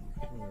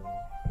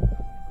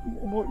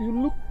 But you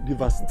look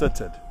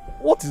devastated.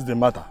 What is the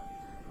matter?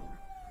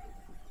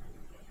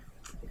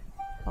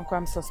 Uncle,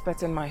 I'm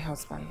suspecting my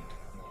husband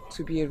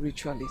to be a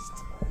ritualist.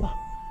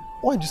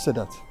 Why did you say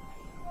that?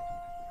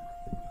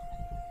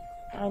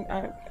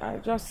 I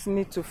just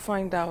need to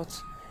find out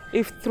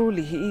if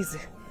truly he is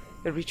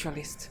a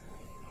ritualist.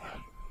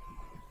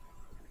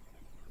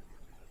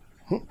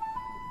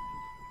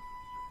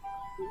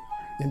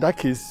 In that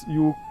case,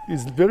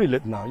 it's very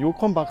late now. You'll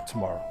come back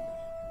tomorrow.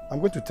 I'm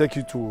going to take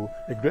you to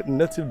a great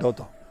native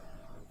doctor.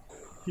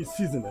 He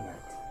sees in the night.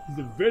 He's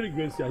a very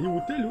great seer. He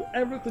will tell you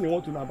everything you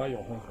want to know about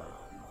your husband.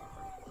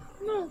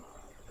 No.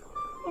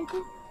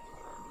 Uncle,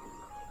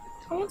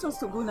 I want us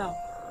to go now.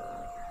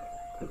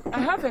 I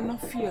have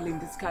enough fuel in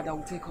this car that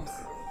will take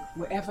us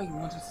wherever you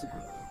want us to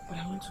go. But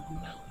I want to go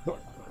now. But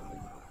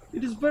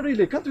it is very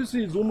late. Can't you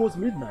see it's almost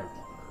midnight?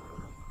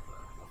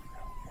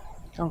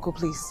 Uncle,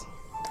 please,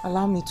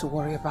 allow me to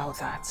worry about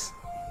that.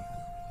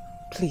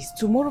 Please,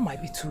 tomorrow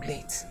might be too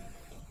late.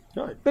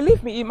 Right.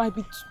 Believe me, it might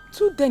be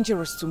too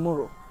dangerous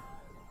tomorrow.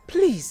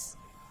 Please,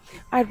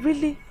 I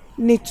really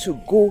need to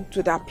go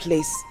to that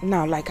place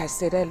now, like I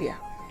said earlier.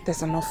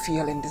 There's enough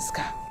fuel in this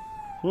car.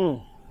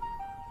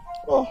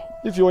 Well,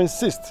 if you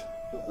insist,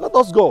 let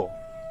us go.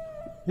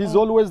 He's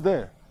always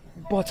there.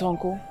 But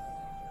uncle,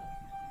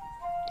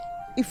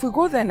 if we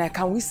go there now,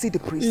 can we see the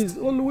priest? He's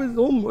always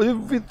home.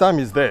 Every time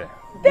he's there.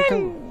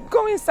 Then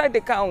go inside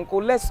the car,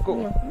 uncle. Let's go.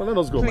 Well, let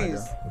us go, please. My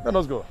dear. Let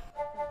us go.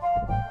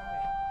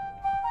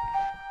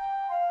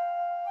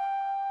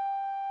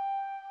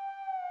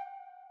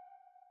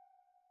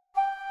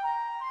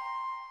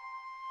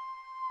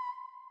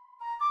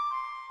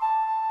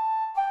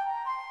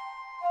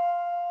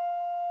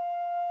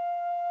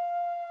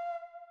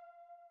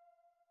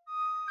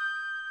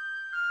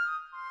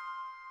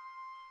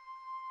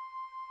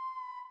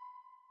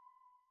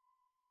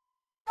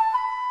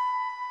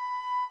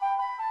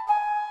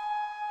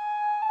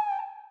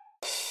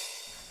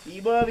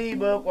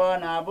 Ibo kwa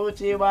na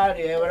buchi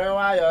wari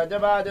evrewa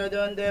yojaba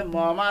jojunde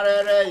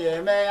momarere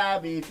yeme ya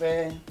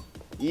bife.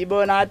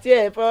 Ibo na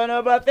tie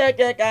fono ba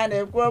feke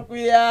kane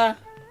kwokwiya.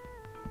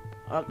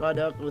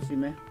 Akodo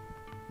kusime.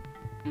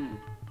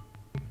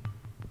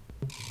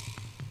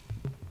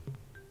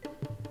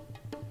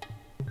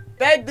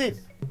 Take this.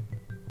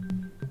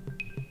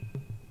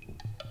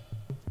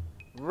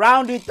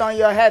 Round it on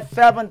your head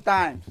 7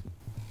 times.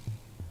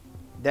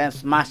 Then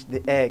smash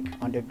the egg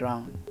on the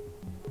ground.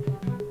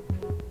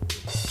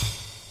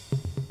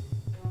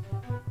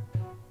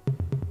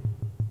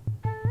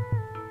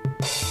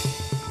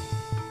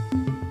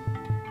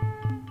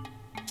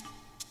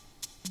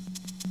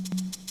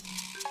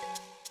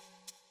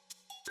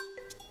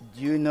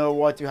 Do you know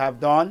what you have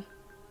done?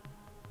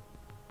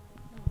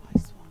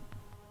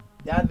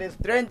 There's a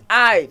strange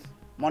eyes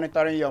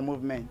monitoring your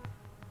movement.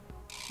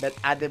 But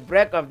at the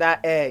break of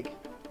that egg,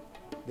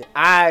 the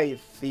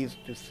eyes cease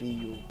to see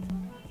you.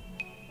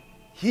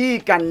 He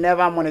can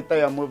never monitor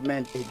your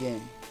movement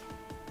again.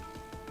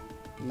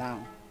 Now,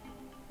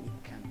 you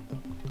can talk.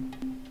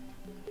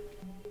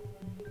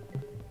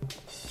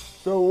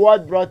 So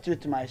what brought you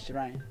to my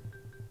shrine?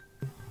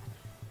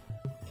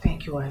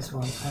 Thank you, Wise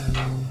One.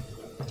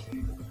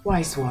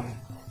 Wise One,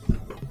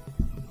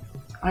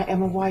 I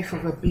am a wife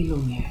of a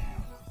billionaire.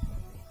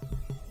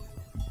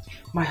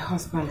 My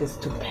husband is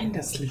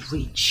stupendously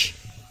rich.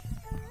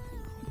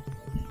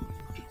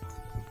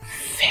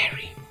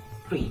 Very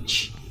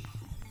rich.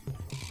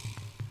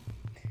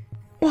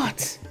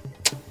 But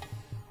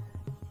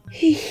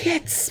he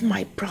hates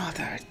my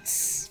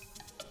brothers.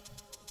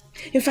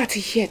 In fact,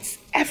 he hates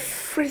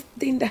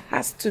everything that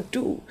has to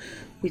do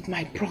with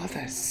my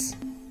brothers.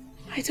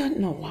 I don't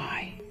know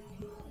why.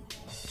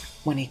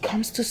 When it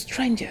comes to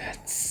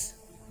strangers,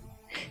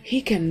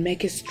 he can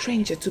make a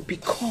stranger to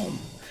become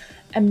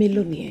a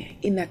millionaire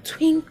in a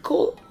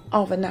twinkle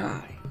of an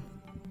eye.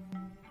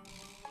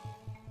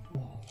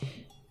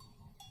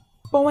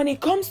 But when it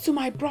comes to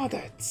my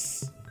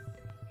brothers,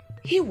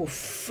 he will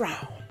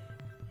frown.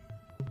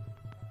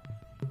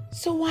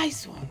 So,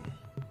 Wise One,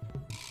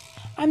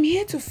 I'm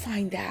here to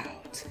find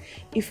out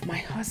if my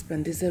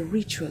husband is a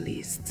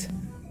ritualist.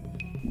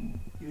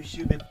 You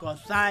should be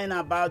concerned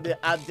about the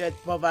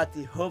abject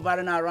poverty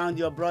hovering around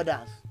your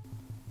brothers.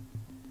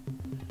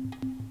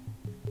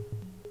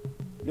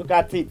 Look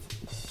at it.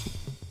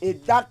 A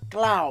dark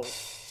cloud.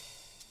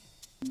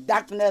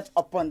 Darkness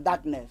upon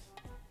darkness.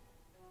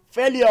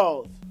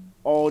 Failures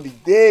all the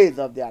days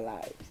of their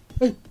lives.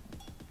 Hey,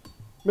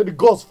 may the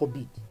gods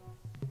forbid.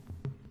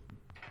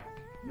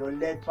 Your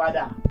late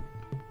father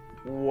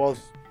was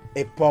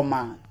a poor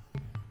man,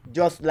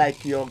 just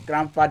like your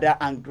grandfather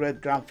and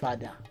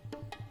great-grandfather.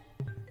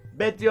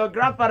 But your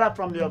grandfather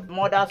from your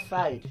mother's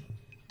side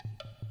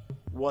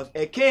was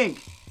a king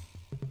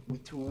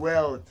with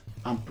wealth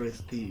and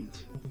prestige.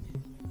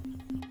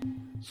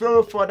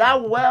 So for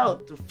that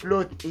wealth to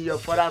float in your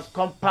father's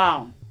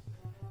compound,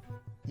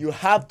 you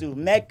have to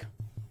make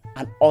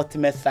an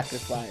ultimate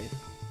sacrifice.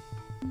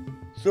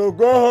 So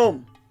go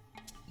home.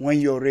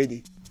 When you're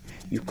ready,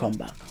 you come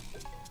back.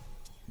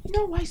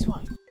 No, Wise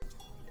One.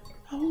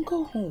 I won't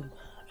go home.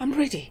 I'm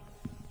ready.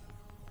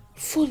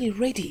 Fully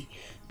ready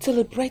to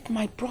liberate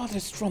my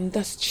brothers from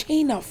this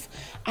chain of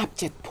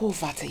abject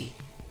poverty.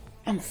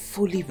 I'm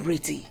fully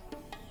ready.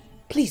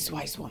 Please,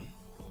 Wise One.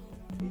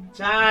 The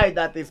child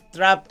that is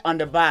trapped on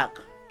the back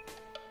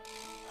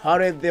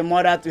hurries the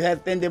mother to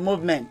hasten the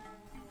movement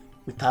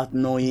without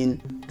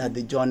knowing that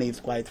the journey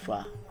is quite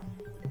far.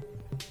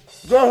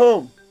 Go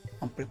home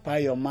and prepare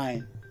your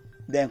mind,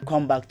 then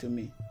come back to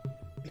me,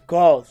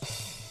 because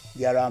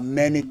there are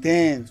many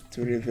things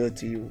to reveal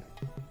to you.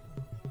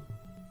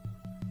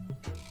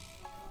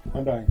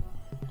 And I.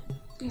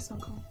 Yes,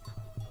 Uncle.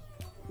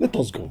 Let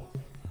us go.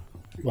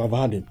 You have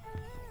had him.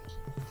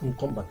 We'll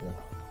come back now.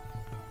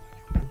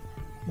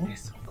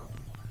 Yes,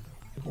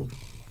 Uncle.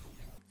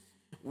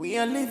 We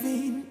are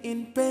living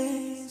in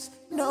pains,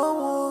 no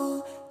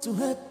one to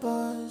help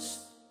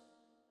us.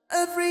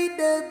 Every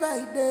day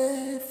by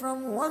day,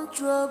 from one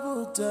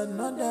trouble to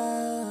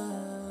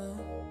another.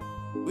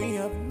 We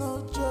have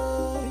no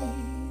joy,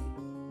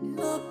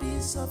 no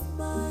peace of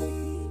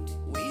mind.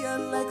 We are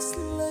like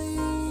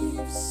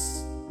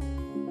slaves.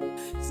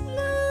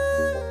 Slaves.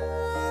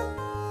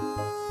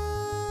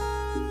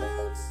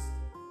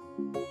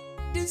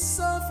 This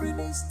suffering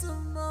is too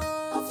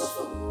much.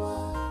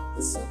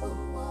 Some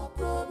of our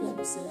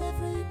problems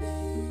every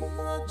day.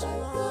 My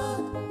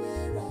God,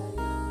 where are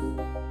you?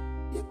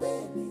 The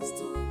pain is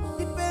too much.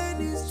 The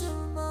pain is too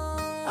much.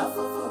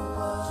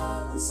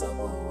 Some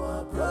of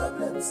our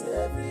problems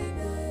every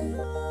day.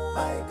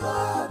 My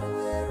God,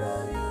 where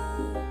are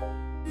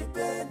you? The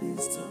pain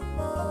is too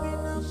much.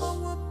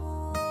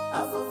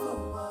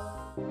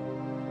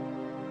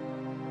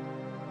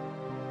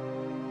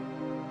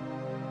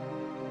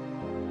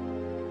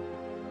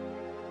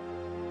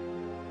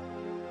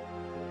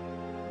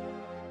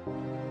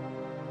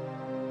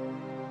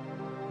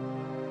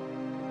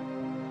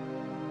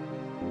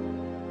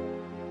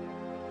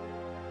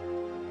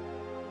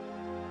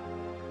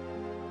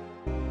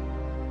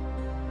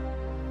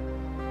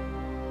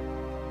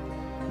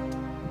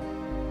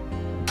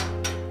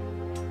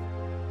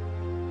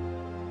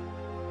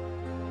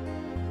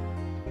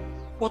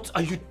 What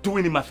are you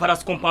doing in my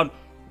father's compound?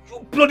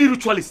 You bloody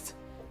ritualist!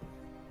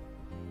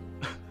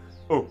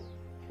 Oh,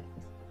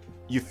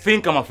 you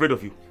think I'm afraid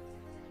of you?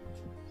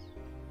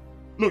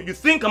 No, you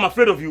think I'm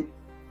afraid of you?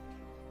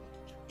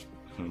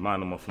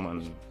 Man,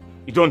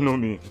 you don't know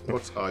me.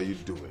 What are you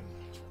doing?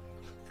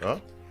 Huh?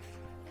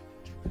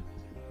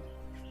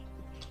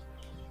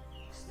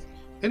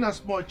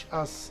 Inasmuch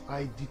as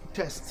I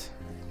detest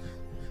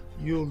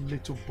you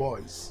little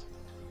boys,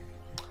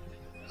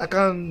 I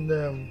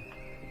can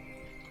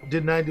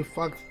deny the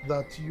fact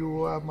that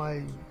you are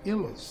my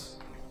in-laws.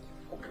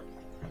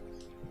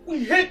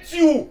 We hate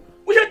you!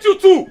 We hate you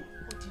too!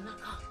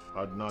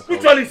 Adnaka,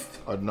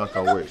 Ritualist!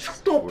 Adnaka, wait.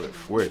 Stop!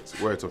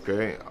 Wait,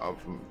 okay?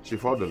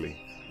 Chief Orderly,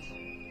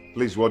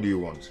 please, what do you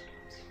want?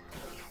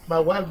 My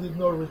wife did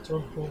not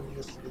return home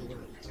yesterday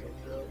night.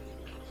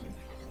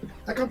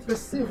 I can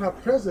perceive her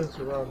presence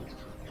around.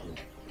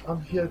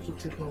 I'm here to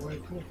take my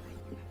wife home.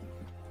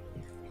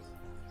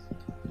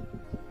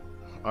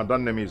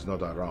 Adanemi is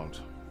not around.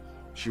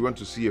 She went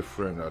to see a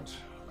friend at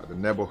the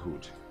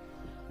neighborhood.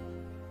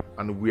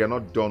 And we are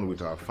not done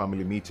with our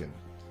family meeting.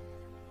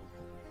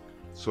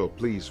 So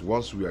please,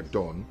 once we are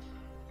done,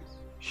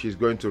 she's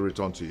going to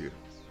return to you.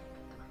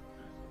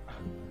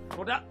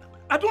 Brother,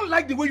 I don't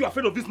like the way you're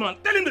afraid of this man.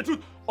 Tell him the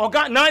truth.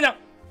 Oga, Nanya,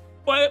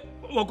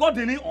 or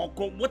Godini, or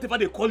whatever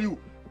they call you.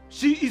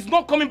 She is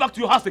not coming back to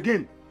your house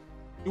again.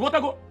 You want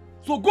to go?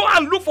 So go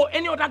and look for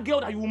any other girl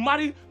that you will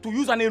marry to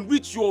use and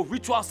enrich your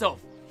ritual self.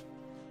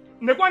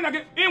 I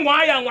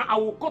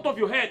will cut off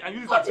your head and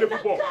use it as a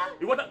football.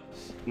 You want to...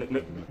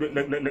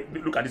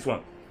 Look at this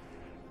one.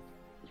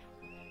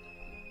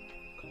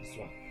 This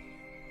one.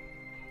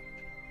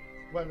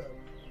 Well,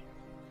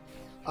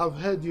 I've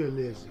heard you're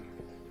lazy.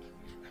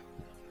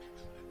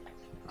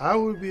 I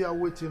will be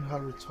awaiting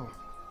her return.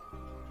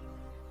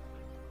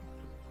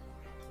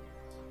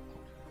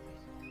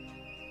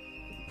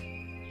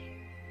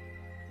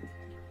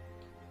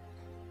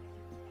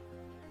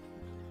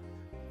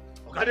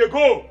 Okay,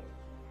 go.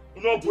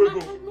 No, go.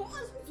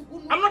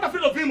 I'm not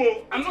afraid of him.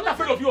 I'm not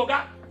afraid of you,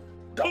 Oga.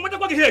 Come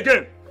on, here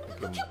again.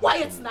 Keep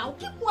quiet now.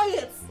 Keep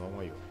quiet.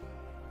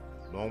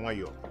 No,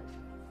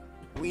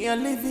 we are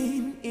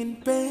living in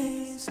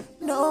pains,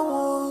 no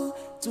one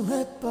to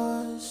help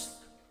us.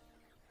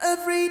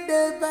 Every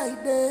day by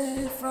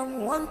day,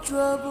 from one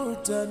trouble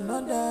to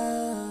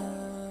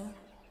another.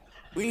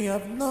 We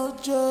have no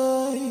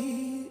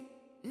joy,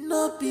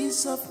 no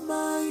peace of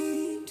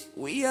mind.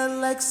 We are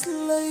like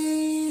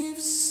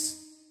slaves.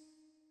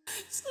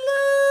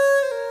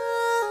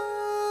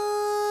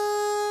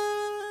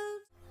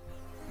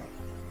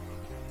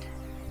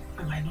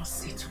 I might not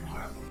see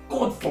tomorrow.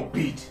 God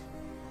forbid.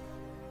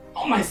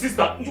 Oh, my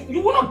sister,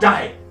 you will not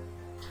die.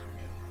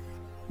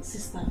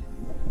 Sister,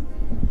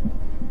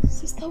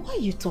 why are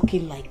you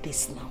talking like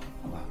this now?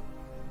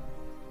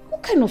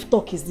 What kind of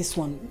talk is this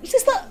one?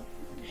 Sister,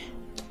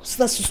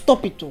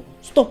 stop it.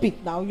 Stop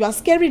it now. You are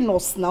scaring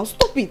us now.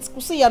 Stop it.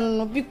 Stop.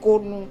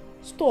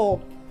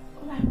 All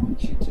I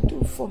want you to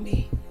do for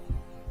me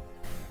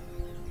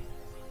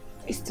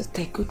is to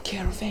take good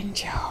care of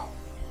Angel.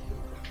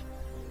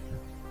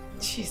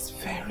 She's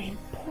very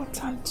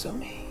important to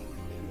me.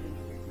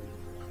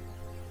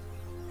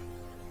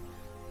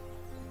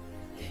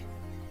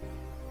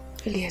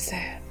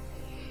 Eliezer,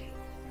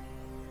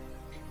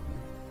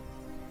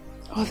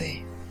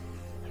 Ode,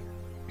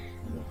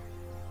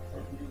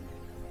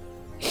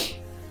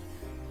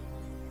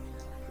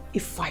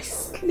 if I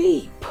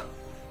sleep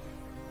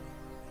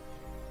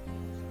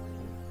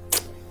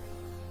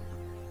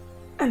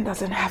and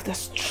doesn't have the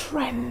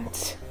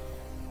strength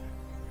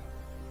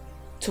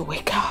to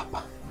wake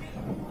up,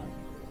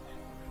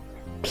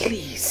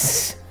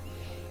 please,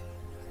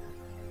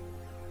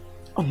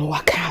 on no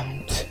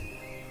account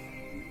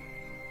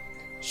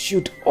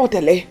should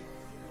orderly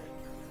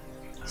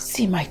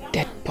see my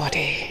dead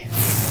body.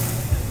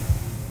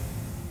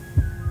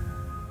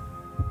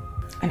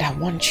 And I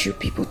want you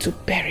people to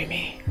bury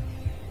me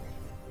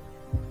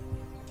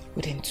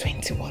within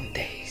 21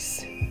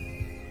 days.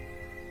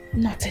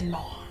 Nothing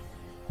more,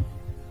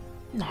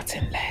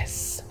 nothing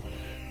less.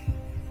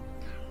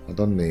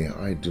 Madame,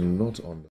 I do not understand.